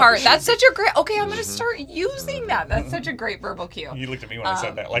that the top part. should That's be. such a great. Okay, I'm going to start using that. That's such a great verbal cue. He looked at me when I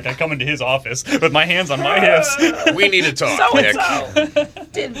said that. I come into his office with my hands on my hips. We need to talk, Nick.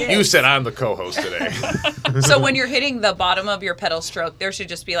 Did this. You said I'm the co-host today. So when you're hitting the bottom of your pedal stroke, there should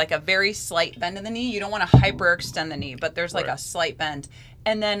just be a very slight bend in the knee. You don't want to hyperextend the knee, but there's a slight bend.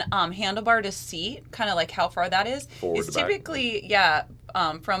 And then handlebar to seat, kind of how far that is. Forward to typically,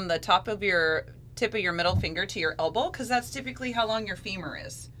 from the top of your tip of your middle finger to your elbow, because that's typically how long your femur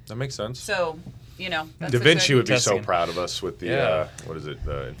is. That makes sense. So, that's Da Vinci would be so testing. proud of us with the, what is it,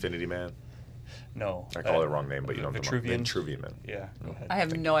 the Infinity Man? No. I call it the wrong name, but you know what I'm talking about. Vitruvian. Vitruvian Man. Yeah, go ahead. I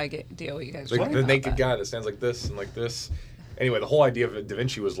have no idea what you guys are talking The about. naked guy that stands like this and like this. Anyway, the whole idea of Da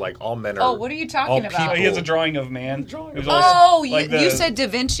Vinci was all men are. Oh, what are you talking about? people. He has a drawing of man. You said Da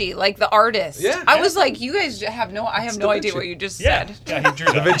Vinci, the artist. Yeah. I was like, you guys have no. I have no idea what you just said. Yeah, he drew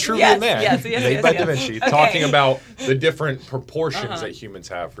The that. Vitruvian Man, yes, made by Da Vinci, Okay. talking about the different proportions that humans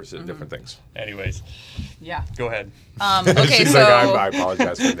have for different things. Anyways, Yeah. go ahead. Okay, She's so I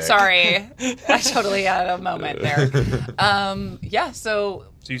apologize for Nick. sorry, I totally had a moment there. So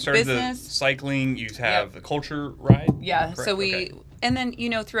So you started the cycling. You have the culture ride. yeah. Correct? So we. And then,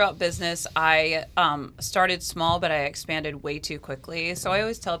 throughout business, I started small, but I expanded way too quickly. So I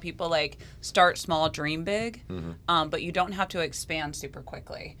always tell people, start small, dream big, but you don't have to expand super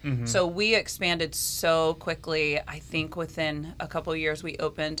quickly. So we expanded so quickly. I think within a couple of years, we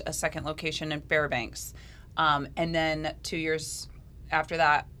opened a second location in Fairbanks. And then 2 years after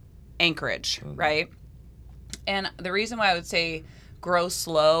that, Anchorage, right? And the reason why I would say grow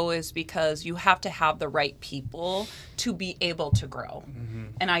slow is because you have to have the right people to be able to grow.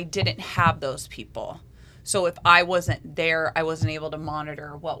 And I didn't have those people. So if I wasn't there, I wasn't able to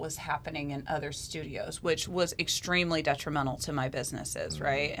monitor what was happening in other studios, which was extremely detrimental to my businesses,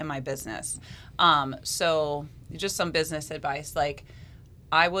 right? And my business. So just some business advice,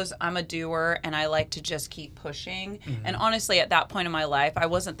 I'm a doer and I like to just keep pushing. And honestly, at that point in my life, I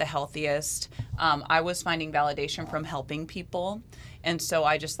wasn't the healthiest. I was finding validation from helping people. And so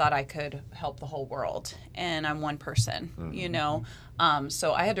I just thought I could help the whole world. And I'm one person, you know.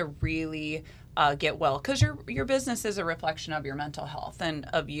 So I had to really get well, because your business is a reflection of your mental health and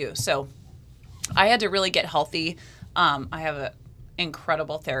of you. So I had to really get healthy. I have an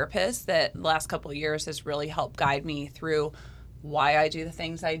incredible therapist that the last couple of years has really helped guide me through why I do the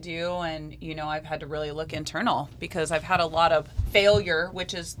things I do. And, you know, I've had to really look internal because I've had a lot of failure,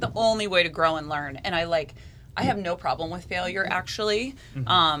 which is the only way to grow and learn. And I have no problem with failure, actually.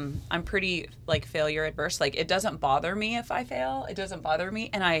 I'm pretty, failure adverse. It doesn't bother me if I fail. It doesn't bother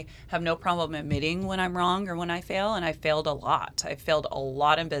me. And I have no problem admitting when I'm wrong or when I fail. And I failed a lot. I failed a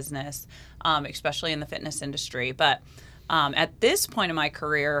lot in business, especially in the fitness industry. But at this point in my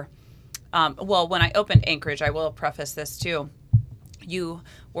career, when I opened Anchorage, I will preface this too. We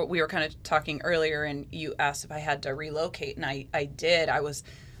were kind of talking earlier, and you asked if I had to relocate, and I did. I was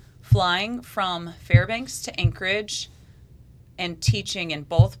flying from Fairbanks to Anchorage and teaching in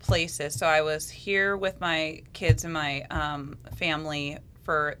both places. So I was here with my kids and my family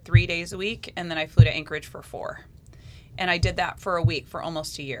for 3 days a week, and then I flew to Anchorage for 4. And I did that for a week for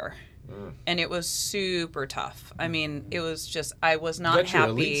almost a year. And it was super tough. I mean, it was just, I was not happy. You got your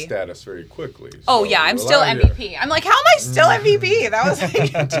elite status very quickly. So I'm still MVP. I'm like, how am I still MVP? That was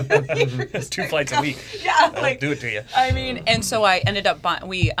 2 years 2 flights a week. Yeah. That'll do it to you. I mean, and so I ended up,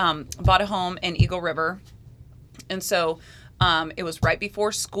 we bought a home in Eagle River. And so it was right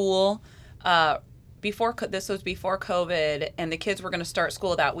before school. This was before COVID, and the kids were going to start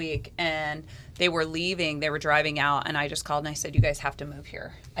school that week, and they were leaving. They were driving out, and I just called and I said, "You guys have to move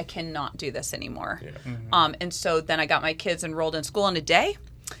here. I cannot do this anymore." Yeah. And so then I got my kids enrolled in school in a day.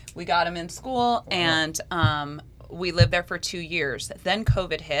 We got them in school, and we lived there for 2 years. Then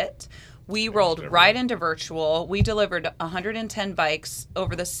COVID hit. We rolled right into virtual. We delivered 110 bikes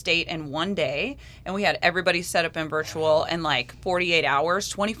over the state in 1 day, and we had everybody set up in virtual in 48 hours,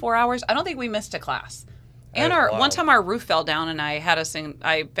 24 hours. I don't think we missed a class. And one time our roof fell down, and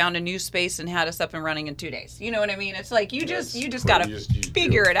I found a new space and had us up and running in 2 days. You know what I mean? It's like you just got to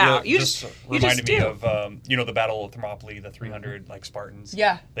figure it out. You just reminded me of the Battle of Thermopylae, the 300 Spartans.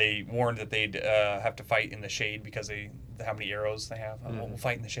 Yeah. They warned that they'd have to fight in the shade because how many arrows they have. We'll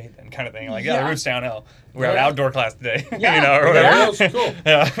fight in the shade then, kind of thing. The roof's down. We have an outdoor class today. Yeah. Or whatever. Yeah. Cool.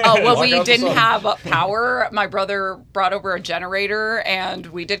 Yeah. We didn't have power. My brother brought over a generator, and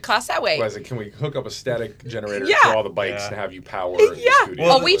we did class that way. Can we hook up a static generator for all the bikes and have you power in the studio?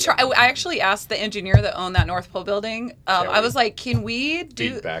 Well, we try. I actually asked the engineer that owned that North Pole building. I was like, "Can we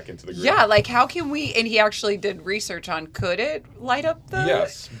feed back into the grid?" Yeah, how can we? And he actually did research on could it light up the?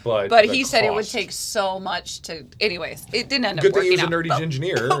 Yes, but he said it would take so much to. Anyways, it didn't end up good working thing he was a nerdy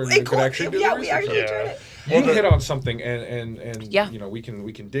engineer and could actually do the research. We actually tried it. You hit on something, and we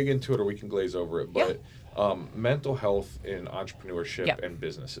can dig into it or we can glaze over it, but mental health in entrepreneurship and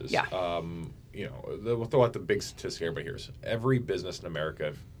businesses. Yeah. We'll throw out the big statistic everybody hears. Every business in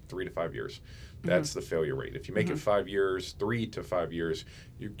America, 3 to 5 years, that's the failure rate. If you make it 5 years, 3 to 5 years,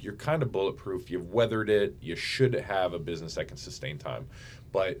 you're kind of bulletproof. You've weathered it. You should have a business that can sustain time.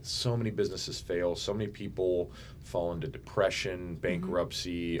 But so many businesses fail. So many people fall into depression,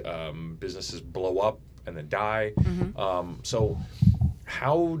 bankruptcy. Businesses blow up and then die. So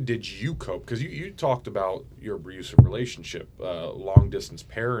how did you cope? Because you talked about your abusive relationship, long-distance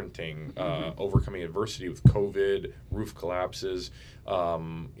parenting, overcoming adversity with COVID, roof collapses,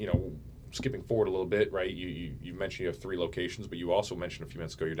 skipping forward a little bit, right? You mentioned you have 3 locations, but you also mentioned a few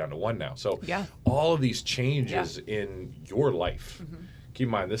minutes ago you're down to 1 now. So all of these changes in your life, keep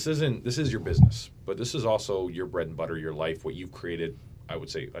in mind, this is your business, but this is also your bread and butter, your life, what you've created, I would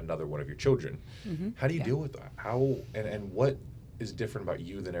say, another one of your children. How do you deal with that? How and what is different about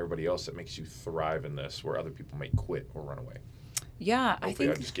you than everybody else that makes you thrive in this where other people might quit or run away? Yeah, hopefully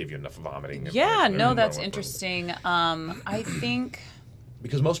I just gave you enough vomiting. That's interesting. I think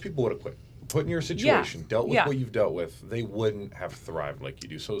because most people would have quit. Put in your situation, dealt with what you've dealt with, they wouldn't have thrived like you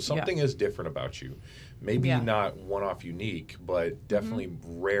do. So something is different about you. Maybe not one-off unique, but definitely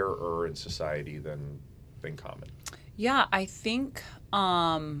rarer in society than common. Yeah, I think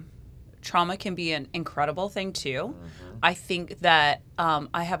trauma can be an incredible thing too. I think that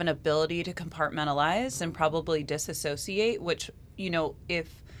I have an ability to compartmentalize and probably disassociate, which, if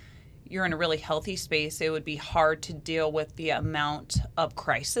you're in a really healthy space, it would be hard to deal with the amount of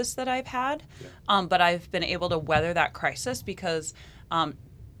crisis that I've had. But I've been able to weather that crisis because,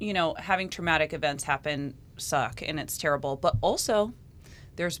 having traumatic events happen suck and it's terrible. But also,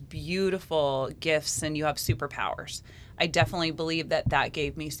 there's beautiful gifts and you have superpowers. I definitely believe that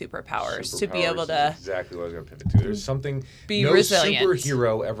gave me superpowers to be able to exactly what I was going to pivot to. There's something be no resilient.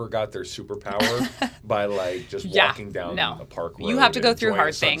 Superhero ever got their superpower by like just walking down a park road. You have to go through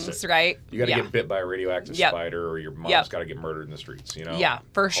hard things, right? You got to get bit by a radioactive spider, or your mom's got to get murdered in the streets. You know? Yeah,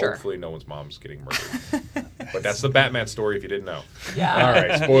 for sure. Hopefully, no one's mom's getting murdered. But that's the Batman story. If you didn't know. Yeah. All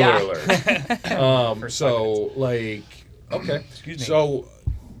right. Spoiler alert. So like, okay. Excuse me. So.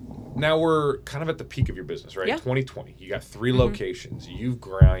 Now we're kind of at the peak of your business, right? Yeah. 2020. You got 3 locations. You've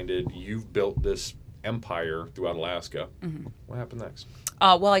grinded. You've built this empire throughout Alaska. What happened next?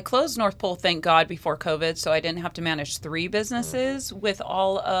 Well, I closed North Pole, thank God, before COVID, so I didn't have to manage 3 businesses with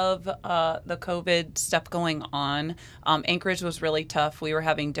all of the COVID stuff going on. Anchorage was really tough. We were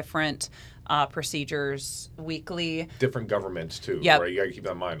having different procedures weekly. Different governments, too, Yep. right? You got to keep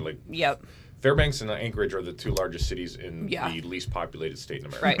that in mind. Like, Yep. Fairbanks and Anchorage are the 2 largest cities in the least populated state in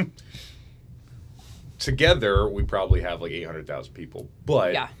America. Right. Together, we probably have like 800,000 people,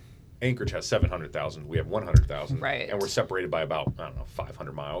 but Anchorage has 700,000. We have 100,000. Right. And we're separated by about,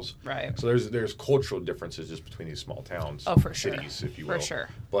 500 miles. Right. So there's cultural differences just between these small towns. Oh, for sure. Cities, if you will. For sure.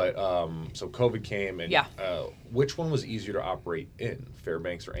 But so COVID came, and which one was easier to operate in,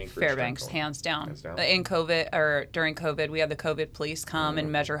 Fairbanks or Anchorage? Fairbanks, hands down. Hands down. In COVID, or during COVID, we had the COVID police come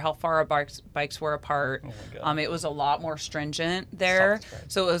and measure how far our bikes were apart. Oh my God. It was a lot more stringent there.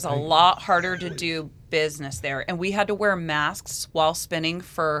 So it was a lot harder to do business there. And we had to wear masks while spinning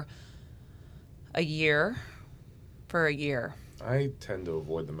for a year. I tend to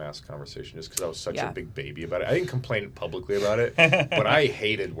avoid the mask conversation just because I was such a big baby about it. I didn't complain publicly about it, but I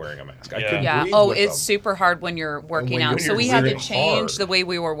hated wearing a mask. I couldn't breathe with it's them. super hard when you're working out. So we had to change the way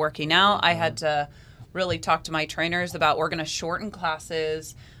we were working out. I had to really talk to my trainers about we're going to shorten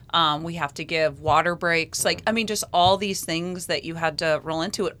classes. We have to give water breaks. Like, I mean, just all these things that you had to roll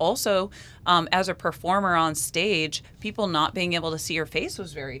into it. Also, as a performer on stage, people not being able to see your face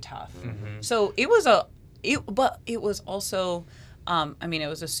was very tough. So it was but it was also, it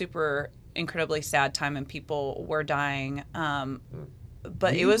was a super incredibly sad time and people were dying.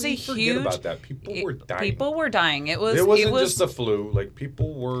 But it was a huge. Forget about that. People were dying. People were dying. It was just the flu. Like,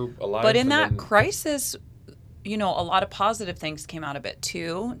 people were alive. But in that crisis, a lot of positive things came out of it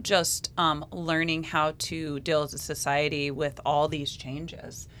too. Just learning how to deal as a society with all these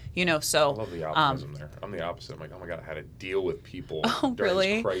changes. So I love the optimism there. I'm the opposite. I'm like, oh my God, I had to deal with people during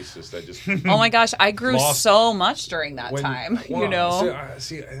this crisis that just. Oh my gosh, I grew so much during that time.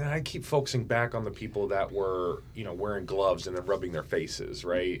 See, and I keep focusing back on the people that were, wearing gloves and then rubbing their faces.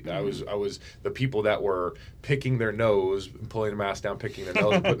 Right. I was the people that were picking their nose, pulling the mask down, picking their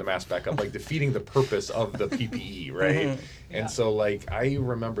nose, and putting the mask back up, like defeating the purpose of the PPE. Right. And so, like, I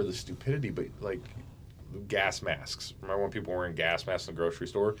remember the stupidity, but like. Gas masks. Remember when people were wearing gas masks in the grocery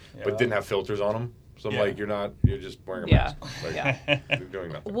store, but didn't have filters on them? So I'm like, you're just wearing a mask. Like, you're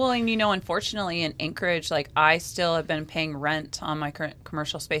doing nothing. Well, and unfortunately in Anchorage, like, I still have been paying rent on my current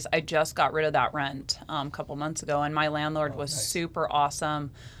commercial space. I just got rid of that rent a couple months ago, and my landlord was super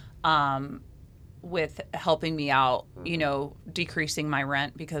awesome with helping me out, decreasing my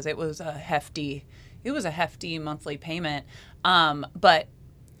rent because it was a hefty monthly payment. But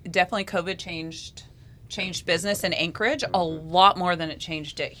definitely COVID changed business in Anchorage a lot more than it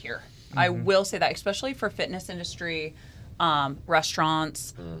changed it here. I will say that, especially for fitness industry,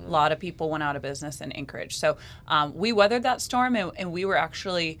 restaurants, a lot of people went out of business in Anchorage. So we weathered that storm, and we were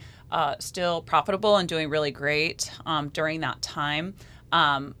actually still profitable and doing really great during that time.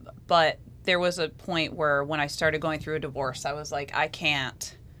 But there was a point where when I started going through a divorce, I was like, I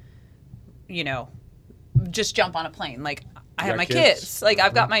can't, just jump on a plane. Like, I have my kids. Like,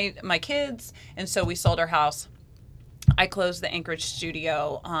 I've got my kids. And so we sold our house. I closed the Anchorage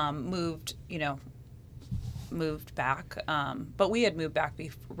studio, moved back. But we had moved back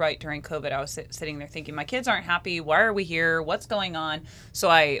right during COVID. I was sitting there thinking, my kids aren't happy. Why are we here? What's going on? So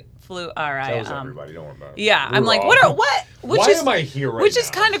I flew. All right. Tells everybody, don't worry about it. Yeah. I'm like, what? Why am I here right now? Which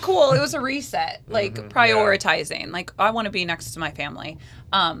is kind of cool. It was a reset, like prioritizing. Like, I want to be next to my family.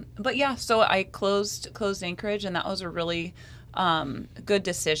 But yeah, so I closed Anchorage, and that was a really good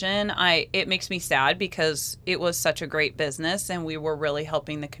decision. It makes me sad because it was such a great business and we were really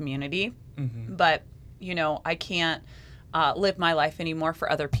helping the community. But I can't live my life anymore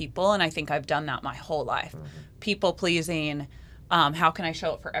for other people, and I think I've done that my whole life. People pleasing. How can I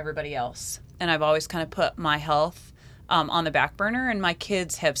show up for everybody else? And I've always kind of put my health on the back burner, and my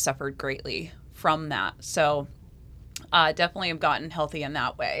kids have suffered greatly from that. So definitely have gotten healthy in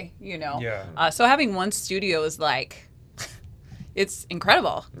that way. So having one studio is like, it's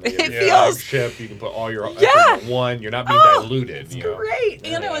incredible. It feels ship. You can put all your effort in one. You're not being diluted. It's great.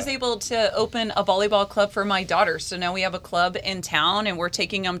 And I was able to open a volleyball club for my daughter. So now we have a club in town, and we're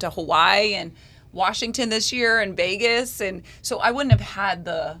taking them to Hawaii and Washington this year and Vegas. And so I wouldn't have had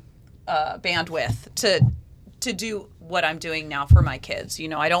the bandwidth to do what I'm doing now for my kids. You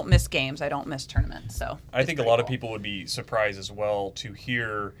know, I don't miss games. I don't miss tournaments. So I think a lot of people would be surprised as well to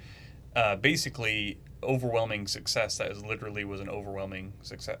hear basically overwhelming success that literally was an overwhelming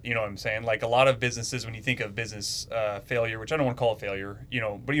success. You know what I'm saying? Like a lot of businesses, when you think of business failure, which I don't want to call it failure, you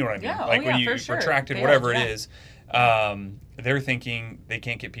know, but you know what I mean? Yeah, like when you retracted, whatever it is, they're thinking they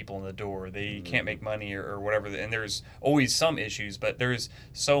can't get people in the door. They can't make money or whatever. And there's always some issues, but there's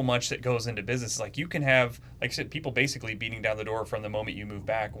so much that goes into business. Like you can have, like I said, people basically beating down the door from the moment you move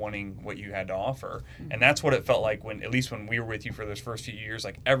back wanting what you had to offer. And that's what it felt like when, at least when we were with you for those first few years,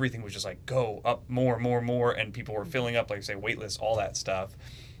 like everything was just like go up more, and people were filling up, like I say, wait lists, all that stuff.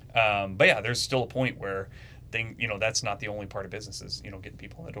 But yeah, there's still a point where that's not the only part of business is, getting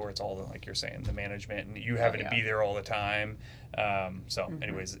people in the door. It's all the, like you're saying, the management and you having to be there all the time.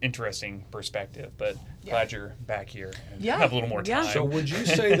 Anyways, interesting perspective, but glad you're back here and have a little more time. So would you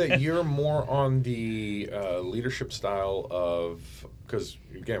say that you're more on the leadership style of, because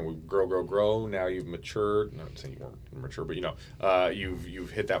again, we grow. Now you've matured. Not saying you weren't mature, but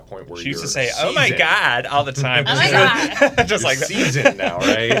you've hit that point where she used you're to say, seasoned. "Oh my God," all the time. Oh my God, just like seasoned now,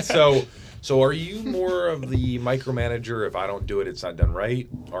 right? So are you more of the micromanager? If I don't do it, it's not done right?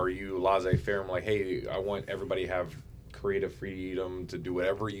 Are you laissez-faire? I'm like, hey, I want everybody to have creative freedom to do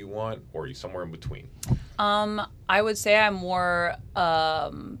whatever you want, or are you somewhere in between? I would say I'm more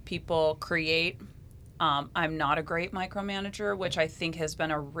people create. I'm not a great micromanager, which I think has been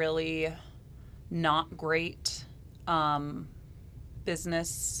a really not great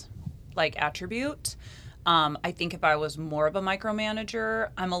business attribute. I think if I was more of a micromanager,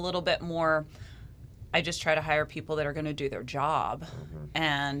 I'm a little bit more, I just try to hire people that are going to do their job.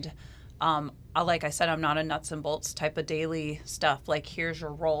 And like I said, I'm not a nuts and bolts type of daily stuff. Like, here's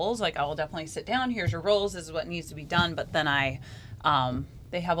your roles. Like, I will definitely sit down. Here's your roles. This is what needs to be done. But then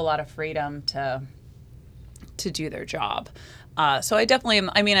they have a lot of freedom to do their job. So I definitely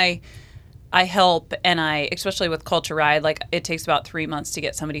am. I mean, I help, and especially with Culture Ride, like it takes about 3 months to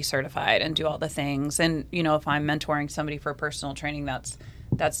get somebody certified and do all the things. And, if I'm mentoring somebody for personal training,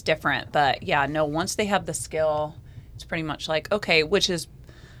 that's different. But yeah, no, once they have the skill, it's pretty much like, okay,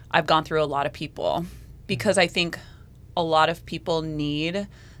 I've gone through a lot of people because I think a lot of people need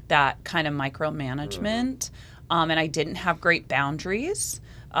that kind of micromanagement. And I didn't have great boundaries.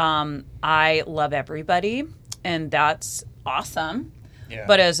 I love everybody, and that's awesome. Yeah.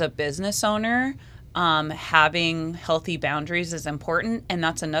 But as a business owner, having healthy boundaries is important, and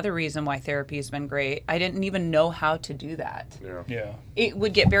that's another reason why therapy has been great. I didn't even know how to do that. Yeah. It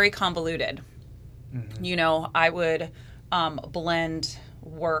would get very convoluted. I would blend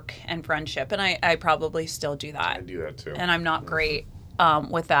work and friendship, and I probably still do that. I do that too. And I'm not great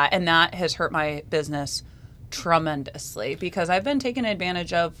with that, and that has hurt my business tremendously because I've been taken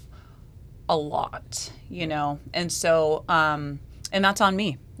advantage of a lot, and so and that's on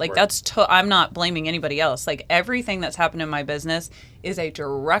me. Like, right. I'm not blaming anybody else. Like, everything that's happened in my business is a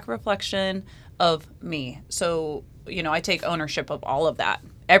direct reflection of me. So, I take ownership of all of that,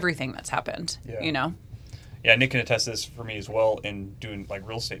 everything that's happened, Yeah, Nick can attest to this for me as well in doing, like,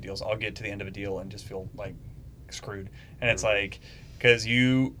 real estate deals. I'll get to the end of a deal and just feel, like, screwed. And it's like, because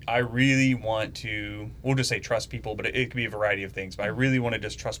I really want to, we'll just say trust people, but it could be a variety of things. But I really want to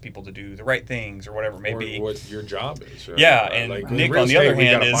just trust people to do the right things or whatever it may be. Or what your job is. Right? Yeah, and like Nick, on the other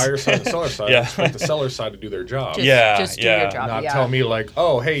hand, is... buyer side and seller side. Expect the seller side to do their job. Just do your job. Not tell me like,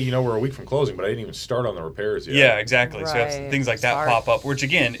 oh, hey, we're a week from closing, but I didn't even start on the repairs yet. Yeah, exactly. Right. So you have things like that pop up, which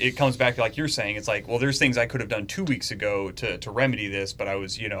again, it comes back to like you're saying, it's like, well, there's things I could have done 2 weeks ago to remedy this, but I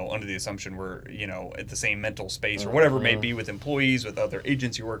was, under the assumption we're, at the same mental space or whatever it may be with employees, with other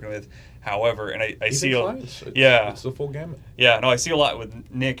agents you're working with, however, and I see it's the full gamut. Yeah, no, I see a lot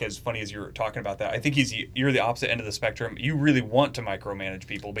with Nick. As funny as you're talking about that, I think you're the opposite end of the spectrum. You really want to micromanage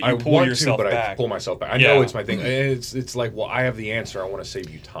people, but you pull yourself back. I pull myself back. I know it's my thing. It's like, well, I have the answer. I want to save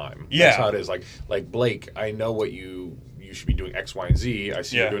you time. Yeah, that's how it is. Like Blake, I know what you should be doing X, Y, and Z. I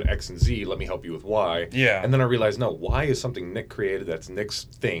see you're doing X and Z. Let me help you with Y. Yeah. And then I realized, no, Y is something Nick created. That's Nick's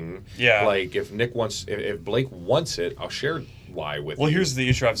thing. Yeah. Like if if Blake wants it, I'll share Y with you. Well, here's the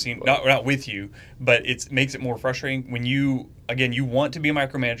issue I've seen, not with you, but it makes it more frustrating when you want to be a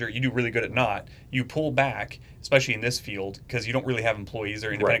micromanager, you do really good at not. You pull back, especially in this field, because you don't really have employees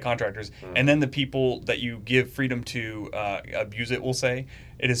or independent contractors. And then the people that you give freedom to abuse it, we'll say,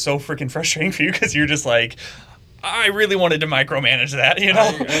 it is so freaking frustrating for you because you're just like, I really wanted to micromanage that, you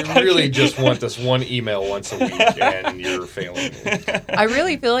know? I really just want this one email once a week, and you're failing me. I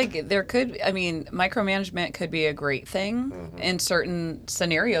really feel like micromanagement could be a great thing in certain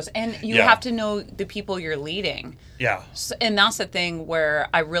scenarios. And you have to know the people you're leading. Yeah. So, and that's the thing where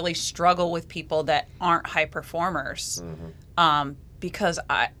I really struggle with people that aren't high performers. Because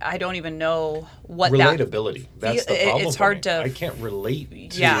I don't even know what relatability. That's the problem. It's hard to. I can't relate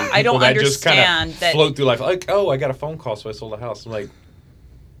to people I don't that understand just that. Float through life like, oh, I got a phone call, so I sold a house. I'm like,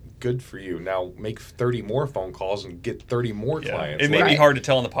 good for you. Now make 30 more phone calls and get 30 more clients. It may be hard to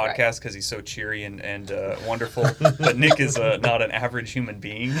tell on the podcast because he's so cheery and wonderful. But Nick is not an average human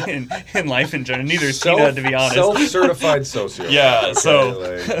being in life in general. Neither is Tina, to be honest. Self-certified sociopath. Yeah,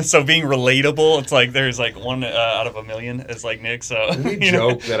 so being relatable, it's like there's like one out of a million is like Nick. So we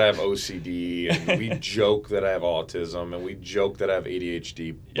joke that I have OCD, and we joke that I have autism, and we joke that I have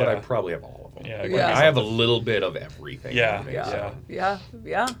ADHD, but I probably have all of them. I have a little bit of everything. Yeah.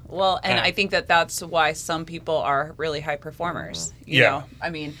 Well, and I think that's why some people are really high performers. You know, I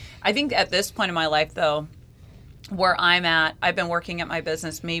mean, I think at this point in my life, though, where I'm at, I've been working at my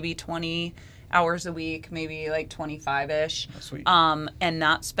business maybe 20 hours a week, maybe like 25-ish. That's sweet. And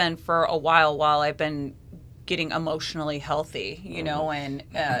that's been for a while I've been getting emotionally healthy, you know, and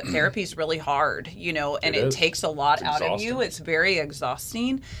therapy's really hard, you know, and it takes a lot out of you. It's very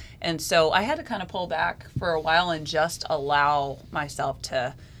exhausting. And so I had to kind of pull back for a while and just allow myself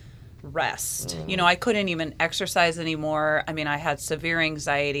to rest. You know, I couldn't even exercise anymore. I mean, I had severe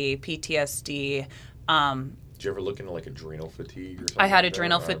anxiety, PTSD. Did you ever look into like adrenal fatigue or something? I had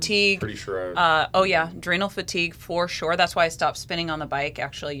adrenal fatigue. Pretty sure. Adrenal fatigue for sure. That's why I stopped spinning on the bike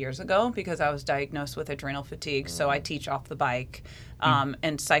actually years ago, because I was diagnosed with adrenal fatigue. So I teach off the bike,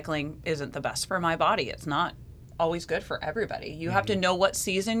 and cycling isn't the best for my body. It's not always good for everybody. You have to know what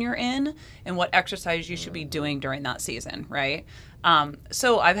season you're in and what exercise you should be doing during that season, right?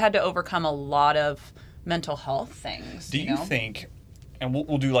 So I've had to overcome a lot of mental health things. Do you think, and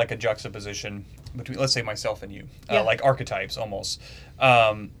we'll do like a juxtaposition between, let's say, myself and you, like archetypes almost.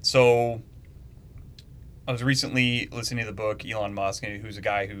 So I was recently listening to the book Elon Musk, who's a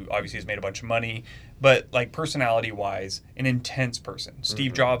guy who obviously has made a bunch of money, but like personality-wise, an intense person.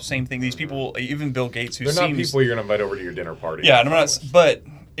 Steve Jobs, same thing. These people, even Bill Gates, who they're not people you're going to invite over to your dinner party. Yeah, but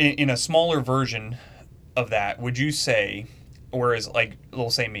in a smaller version of that, would you say, whereas like,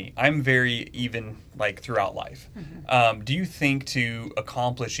 we'll say me, I'm very even like throughout life. Do you think to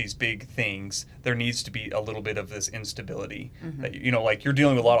accomplish these big things, there needs to be a little bit of this instability? That, you know, like you're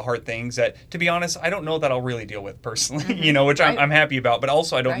dealing with a lot of hard things that, to be honest, I don't know that I'll really deal with personally, you know, which I'm happy about, but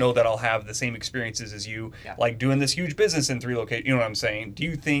also I don't know that I'll have the same experiences as you, like doing this huge business in 3 locations, you know what I'm saying? Do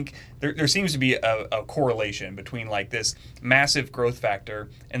you think there seems to be a correlation between like this massive growth factor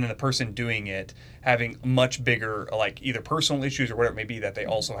and then the person doing it having much bigger, like either personal issues or whatever it may be that they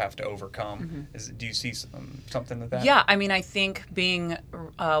also have to overcome? Do you see something with that? Yeah, I mean, I think being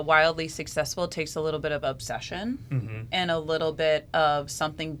wildly successful takes a little bit of obsession and a little bit of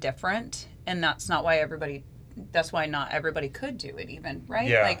something different, and that's why not everybody could do it even,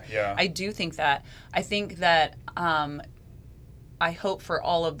 right? I do think that. I think that I hope for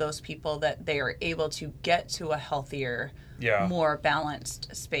all of those people that they are able to get to a healthier, more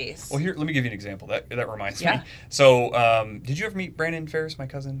balanced space. Well, here, let me give you an example. That reminds me. So, did you ever meet Brandon Ferris, my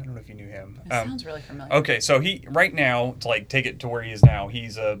cousin? I don't know if you knew him. It sounds really familiar. Okay, so he, right now, to like take it to where he is now,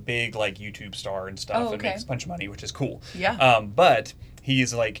 he's a big like YouTube star and stuff and makes a bunch of money, which is cool. Yeah. But he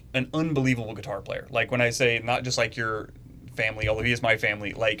is like an unbelievable guitar player. Like when I say not just like your family, although he is my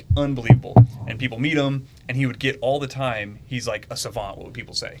family, like unbelievable. And people meet him, and he would get all the time, he's like a savant, what would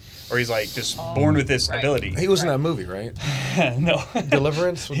people say? Or he's like just born with this ability. He was in that movie, right? No.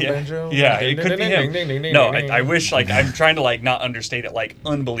 Deliverance with the banjo? Yeah, it could be him. No, I wish, like, I'm trying to like not understate it, like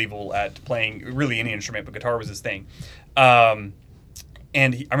unbelievable at playing really any instrument, but guitar was his thing. And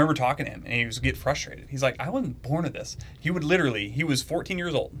I remember talking to him, and he was get frustrated. He's like, I wasn't born with this. He was 14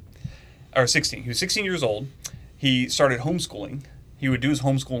 years old, or 16. He was 16 years old. He started homeschooling. He would do his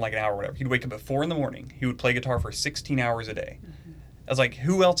homeschool in like an hour or whatever. He'd wake up at 4 a.m. He would play guitar for 16 hours a day. I was like,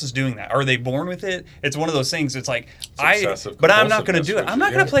 who else is doing that? Are they born with it? It's one of those things. It's like, but I'm not going to do it. I'm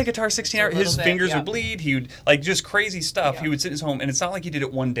not going to play guitar 16 hours. His fingers would bleed. He would, like, just crazy stuff. He would sit in his home, and it's not like he did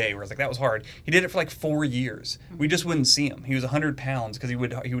it one day where it's like, that was hard. He did it for like 4 years. We just wouldn't see him. He was 100 pounds because he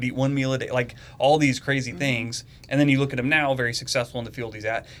would eat 1 meal a day, like all these crazy things. And then you look at him now, very successful in the field he's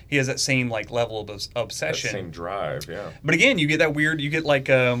at. He has that same like level of obsession. That same drive, yeah. But again, you get that weird, you get like,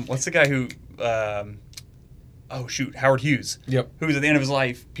 what's the guy who, oh shoot, Howard Hughes, yep, who was at the end of his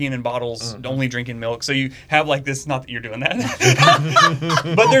life peeing in bottles, only drinking milk. So you have like this, not that you're doing that,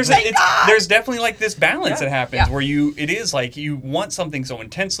 but there's definitely like this balance that happens where it is like you want something so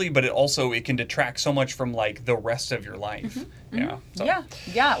intensely, but it can detract so much from like the rest of your life. Yeah. So.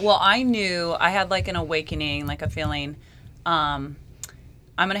 Yeah. Well, I knew I had like an awakening, like a feeling, I'm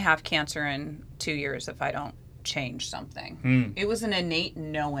going to have cancer in 2 years if I don't change something. It was an innate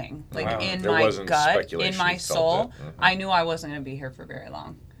knowing, like in my gut, in my soul. I knew I wasn't going to be here for very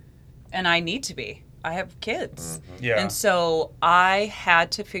long, and I need to be. I have kids, and so I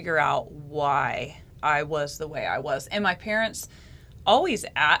had to figure out why I was the way I was. And my parents always,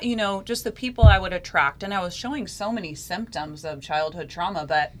 just the people I would attract, and I was showing so many symptoms of childhood trauma,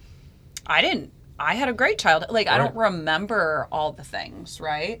 but I had a great childhood. Like I don't remember all the things,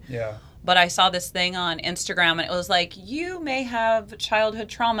 right? Yeah. But I saw this thing on Instagram, and it was like, you may have childhood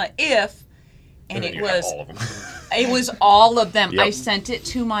trauma if, and it was all of them. It was all of them. Yep. I sent it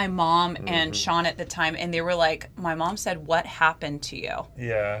to my mom and Sean at the time, and they were like, my mom said, what happened to you?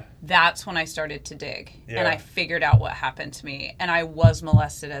 Yeah. That's when I started to dig, and I figured out what happened to me, and I was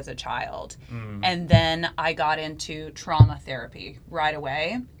molested as a child. And then I got into trauma therapy right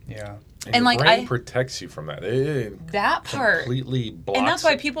away. Yeah. And like brain protects you from that. That part completely blocks. And that's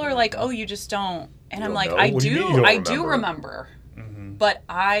why people are like, "Oh, you just don't." And I'm like, "I do remember." But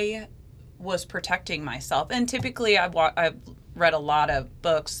I was protecting myself. And typically, I've read a lot of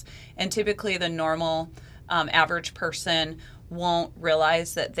books, and typically the normal average person won't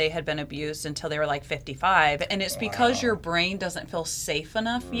realize that they had been abused until they were like 55, and it's because your brain doesn't feel safe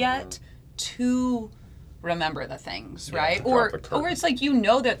enough yet to remember the things, right? Or it's like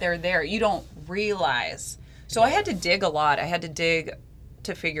that they're there. You don't realize. So I had to dig a lot. I had to dig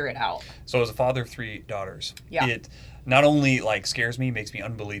to figure it out. So as a father of 3 daughters, it not only like scares me, makes me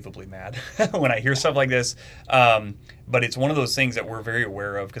unbelievably mad when I hear stuff like this, but it's one of those things that we're very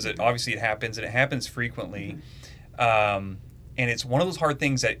aware of because obviously it happens, and it happens frequently. And it's one of those hard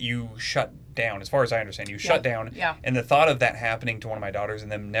things that you shut down, as far as I understand. You shut down. Yeah. And the thought of that happening to one of my daughters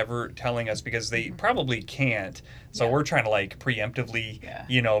and them never telling us because they probably can't. So we're trying to like preemptively,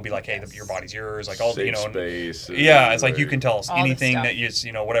 be like, hey, your body's yours. Like all, safe space. It's like you can tell us all anything that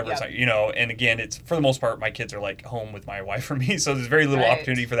whatever. It's like, and again, it's for the most part, my kids are like home with my wife or me. So there's very little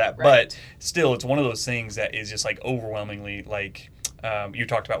opportunity for that. Right. But still, it's one of those things that is just like overwhelmingly like you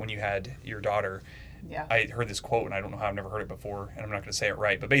talked about when you had your daughter. Yeah. I heard this quote, and I don't know how I've never heard it before, and I'm not going to say it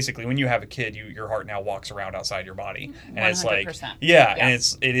right, but basically, when you have a kid, your heart now walks around outside your body, and 100%. It's like,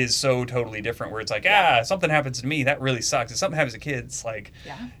 and it is so totally different. Where it's like, something happens to me, that really sucks. If something happens to kids, it's like,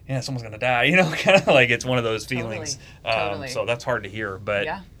 someone's going to die. Kind of like it's one of those feelings. Totally. So that's hard to hear, but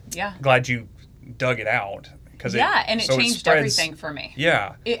glad you dug it out. And it changed everything for me.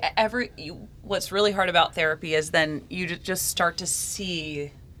 Yeah. What's really hard about therapy is then you just start to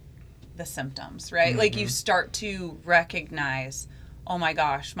see the symptoms, right? Like you start to recognize, oh my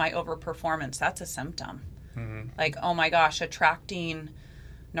gosh, my overperformance, that's a symptom. Like, oh my gosh, attracting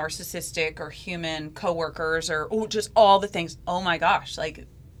narcissistic or human coworkers or just all the things. Oh my gosh, like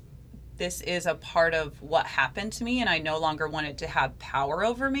this is a part of what happened to me, and I no longer wanted to have power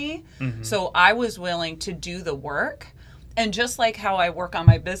over me. So I was willing to do the work. And just like how I work on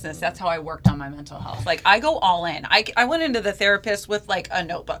my business, that's how I worked on my mental health. Like, I go all in. I went into the therapist with, like, a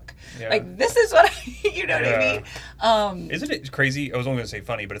notebook. Yeah. Like, this is what what I mean? Isn't it crazy? I was only going to say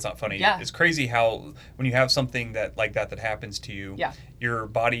funny, but it's not funny. Yeah. It's crazy how when you have something that happens to you, your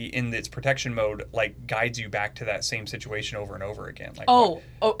body in its protection mode, like, guides you back to that same situation over and over again.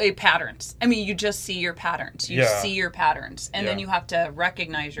 Like, patterns. I mean, you just see your patterns. You see your patterns. And then you have to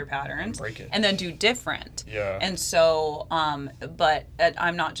recognize your patterns. And break it. And then do different. Yeah. And so... but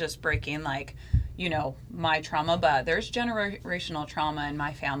I'm not just breaking like, my trauma, but there's generational trauma in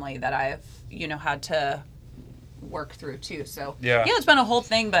my family that I've, had to work through too. So it's been a whole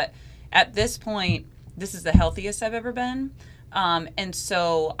thing, but at this point, this is the healthiest I've ever been. And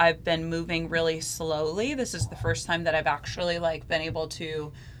so I've been moving really slowly. This is the first time that I've actually like been able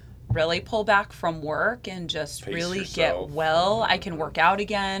to really pull back from work and just really get well. I can work out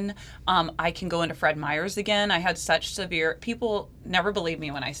again. I can go into Fred Meyer's again. I had such severe... People never believe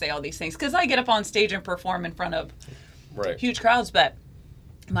me when I say all these things because I get up on stage and perform in front of huge crowds, but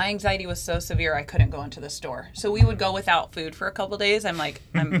my anxiety was so severe I couldn't go into the store. So we would go without food for a couple of days.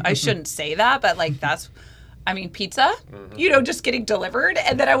 I shouldn't say that, but like that's... I mean, pizza, just getting delivered.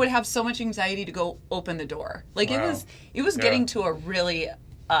 And then I would have so much anxiety to go open the door. Like it was getting to a really...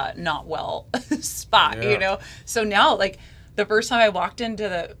 not well spot, So now, like, the first time I walked into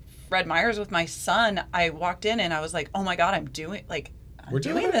the Fred Meyer's with my son, I walked in and I was like, oh my God, I'm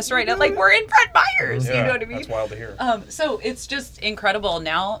doing this right now. Like, we're in Fred Meyer's. Yeah, you know what I mean? That's wild to hear. So it's just incredible.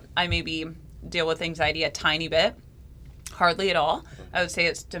 Now I maybe deal with anxiety a tiny bit, hardly at all. I would say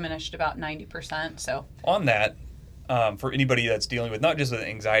it's diminished about 90%. So on that, for anybody that's dealing with not just with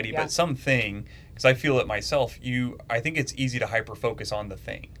anxiety, but something, because I feel it myself, I think it's easy to hyper-focus on the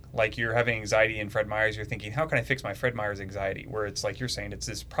thing. Like, you're having anxiety in Fred Meyer's, you're thinking, how can I fix my Fred Meyer's anxiety? Where it's like you're saying, it's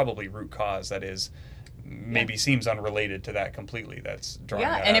this probably root cause that is maybe seems unrelated to that completely. That's drawing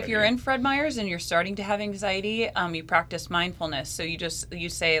that and out if you're in Fred Meyer's and you're starting to have anxiety, you practice mindfulness. So you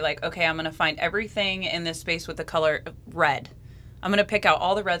say, like, okay, I'm going to find everything in this space with the color red. I'm going to pick out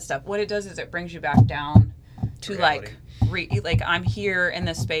all the red stuff. What it does is it brings you back down to reality. like I'm here in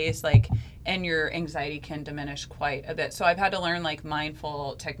this space, like, and your anxiety can diminish quite a bit. So I've had to learn like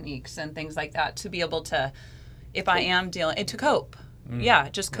mindful techniques and things like that to be able to, if I am dealing, and to cope.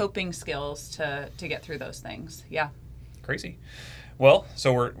 Just coping skills to get through those things. Yeah. Crazy. Well,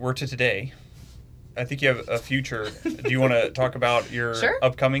 so we're to today. I think you have a future. Do you want to talk about your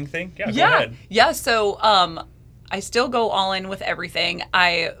upcoming thing? Yeah, go ahead. Yeah, so I still go all in with everything.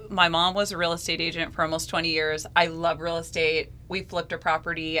 My mom was a real estate agent for almost 20 years. I love real estate. We flipped a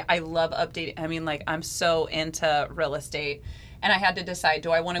property. I love updating. I mean, like, I'm so into real estate. And I had to decide, do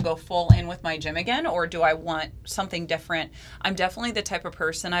I want to go full in with my gym again, or do I want something different? I'm definitely the type of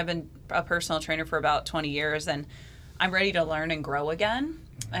person, I've been a personal trainer for about 20 years, and I'm ready to learn and grow again.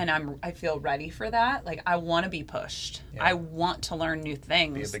 And I feel ready for that. Like, I want to be pushed. Yeah. I want to learn new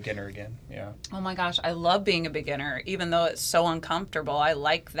things. Be a beginner again. Yeah. Oh my gosh, I love being a beginner, even though it's so uncomfortable. I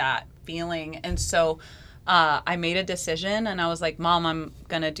like that feeling. And so I made a decision, and I was like, Mom, I'm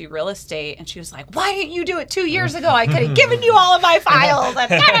going to do real estate. And she was like, why didn't you do it 2 years ago? I could have given you all of my files.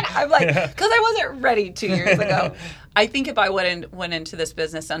 And I'm like, because I wasn't ready 2 years ago. I think if I went into this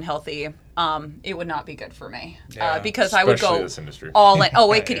business unhealthy, it would not be good for me. Because I would go all in.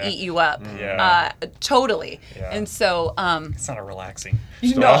 Oh, it could eat you up. Totally. Yeah. And so it's not a relaxing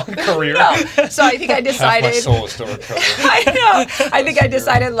career. No. So I think I decided. Half my soul is still recovering. I know. I think I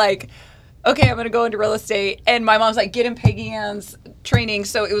decided, like, okay, I'm going to go into real estate. And my mom's like, get in Peggy Ann's training.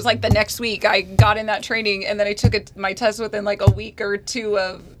 So it was like the next week I got in that training, and then I took my test within like a week or two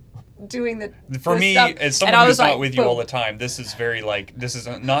of doing for me stuff. As someone who's not with you all the time, this is very like, this is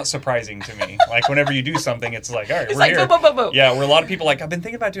not surprising to me. Like, whenever you do something, it's like, all right, we're here. Boom, boom, boom. Yeah, where a lot of people like, I've been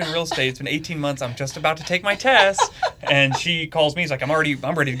thinking about doing real estate. It's been 18 months. I'm just about to take my test. And she calls me. She's like, I'm ready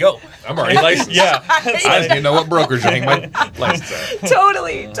to go. I'm already licensed. Yeah. I just need to know what brokerage I hang my license at.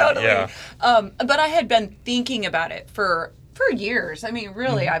 Totally. Yeah. But I had been thinking about it for years. I mean,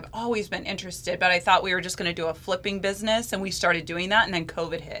 really, I've always been interested, but I thought we were just going to do a flipping business, and we started doing that, and then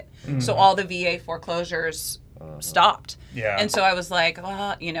COVID hit. So all the VA foreclosures stopped. Yeah. And so I was like,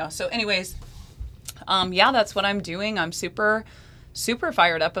 well, so anyways, that's what I'm doing. I'm super, super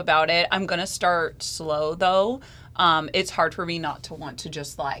fired up about it. I'm going to start slow, though. It's hard for me not to want to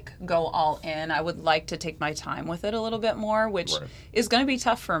just like go all in. I would like to take my time with it a little bit more, which is going to be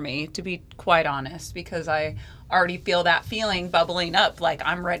tough for me, to be quite honest, because I already feel that feeling bubbling up. Like,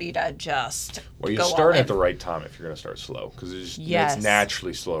 I'm ready to just Well, you're starting at the right time if you're going to start slow, because it's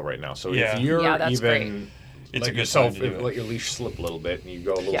naturally slow right now. So if you're that's even... great. It's let a good yourself time to do it. Let your leash slip a little bit, and you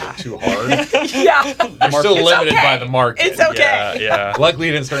go a little bit too hard. You're still limited by the market. It's okay. Yeah. Luckily,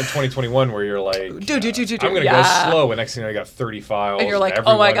 it didn't start in 2021 where you're like, I'm going to go slow, and next thing I got 30 files. And you're like,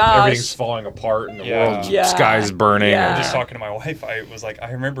 oh my gosh. Everything's falling apart, and the world sky's burning. I was just talking to my wife. I was like,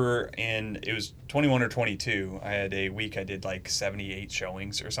 I remember it was 21 or 22. I had a week I did like 78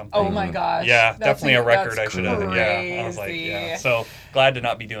 showings or something. Oh my gosh. Yeah, definitely a record I should have. Yeah. I was like, yeah. So glad to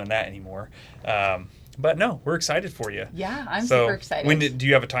not be doing that anymore. But no, we're excited for you. Yeah, I'm super excited. Do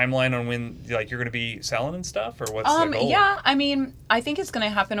you have a timeline on when you're going to be selling and stuff, or what's the goal? Yeah, I mean, I think it's going to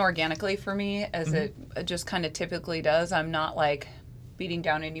happen organically for me, as it just kind of typically does. I'm not like beating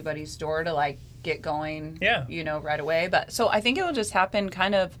down anybody's door to like get going, right away. But so I think it will just happen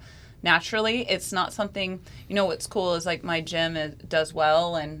kind of naturally. It's not something, what's cool is like my gym does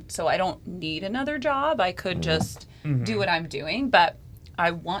well, and so I don't need another job. I could just do what I'm doing, but I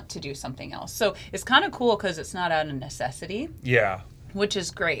want to do something else. So it's kind of cool because it's not out of necessity. Yeah. Which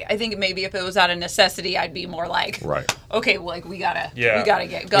is great. I think maybe if it was out of necessity, I'd be more like, okay, well, like we gotta get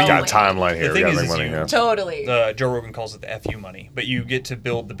going. We got a timeline here. The thing is, totally. Joe Rogan calls it the FU money, but you get to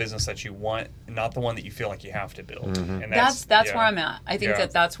build the business that you want, not the one that you feel like you have to build. And that's where I'm at. I think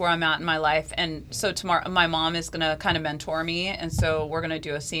that's where I'm at in my life. And so tomorrow, my mom is gonna kind of mentor me, and so we're gonna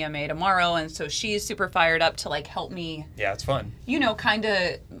do a CMA tomorrow, and so she's super fired up to like help me. Yeah, it's fun. Kind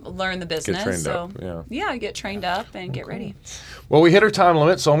of learn the business. Get trained up. Get trained up and get ready. Well, we hit hit our time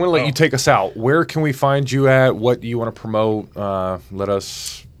limit, so I'm going to let you take us out. Where can we find you at? What do you want to promote? Let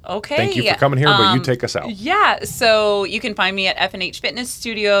us... Okay. Thank you for coming here, but you take us out. Yeah, so you can find me at F&H Fitness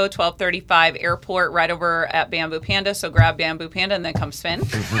Studio, 1235 Airport, right over at Bamboo Panda. So grab Bamboo Panda and then come spin.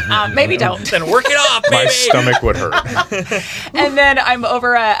 Maybe don't. Then work it off, baby. My stomach would hurt. And then I'm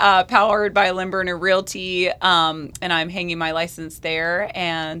over at Powered by Limburner Realty, and I'm hanging my license there.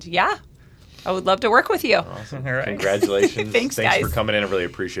 And yeah, I would love to work with you. Awesome. All right. Congratulations. Thanks, guys. for coming in. I really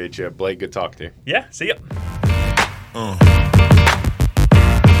appreciate you. Blake, good talk to you. Yeah, see ya.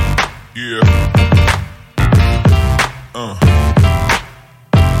 Yeah.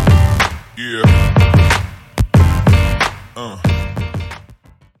 Yeah.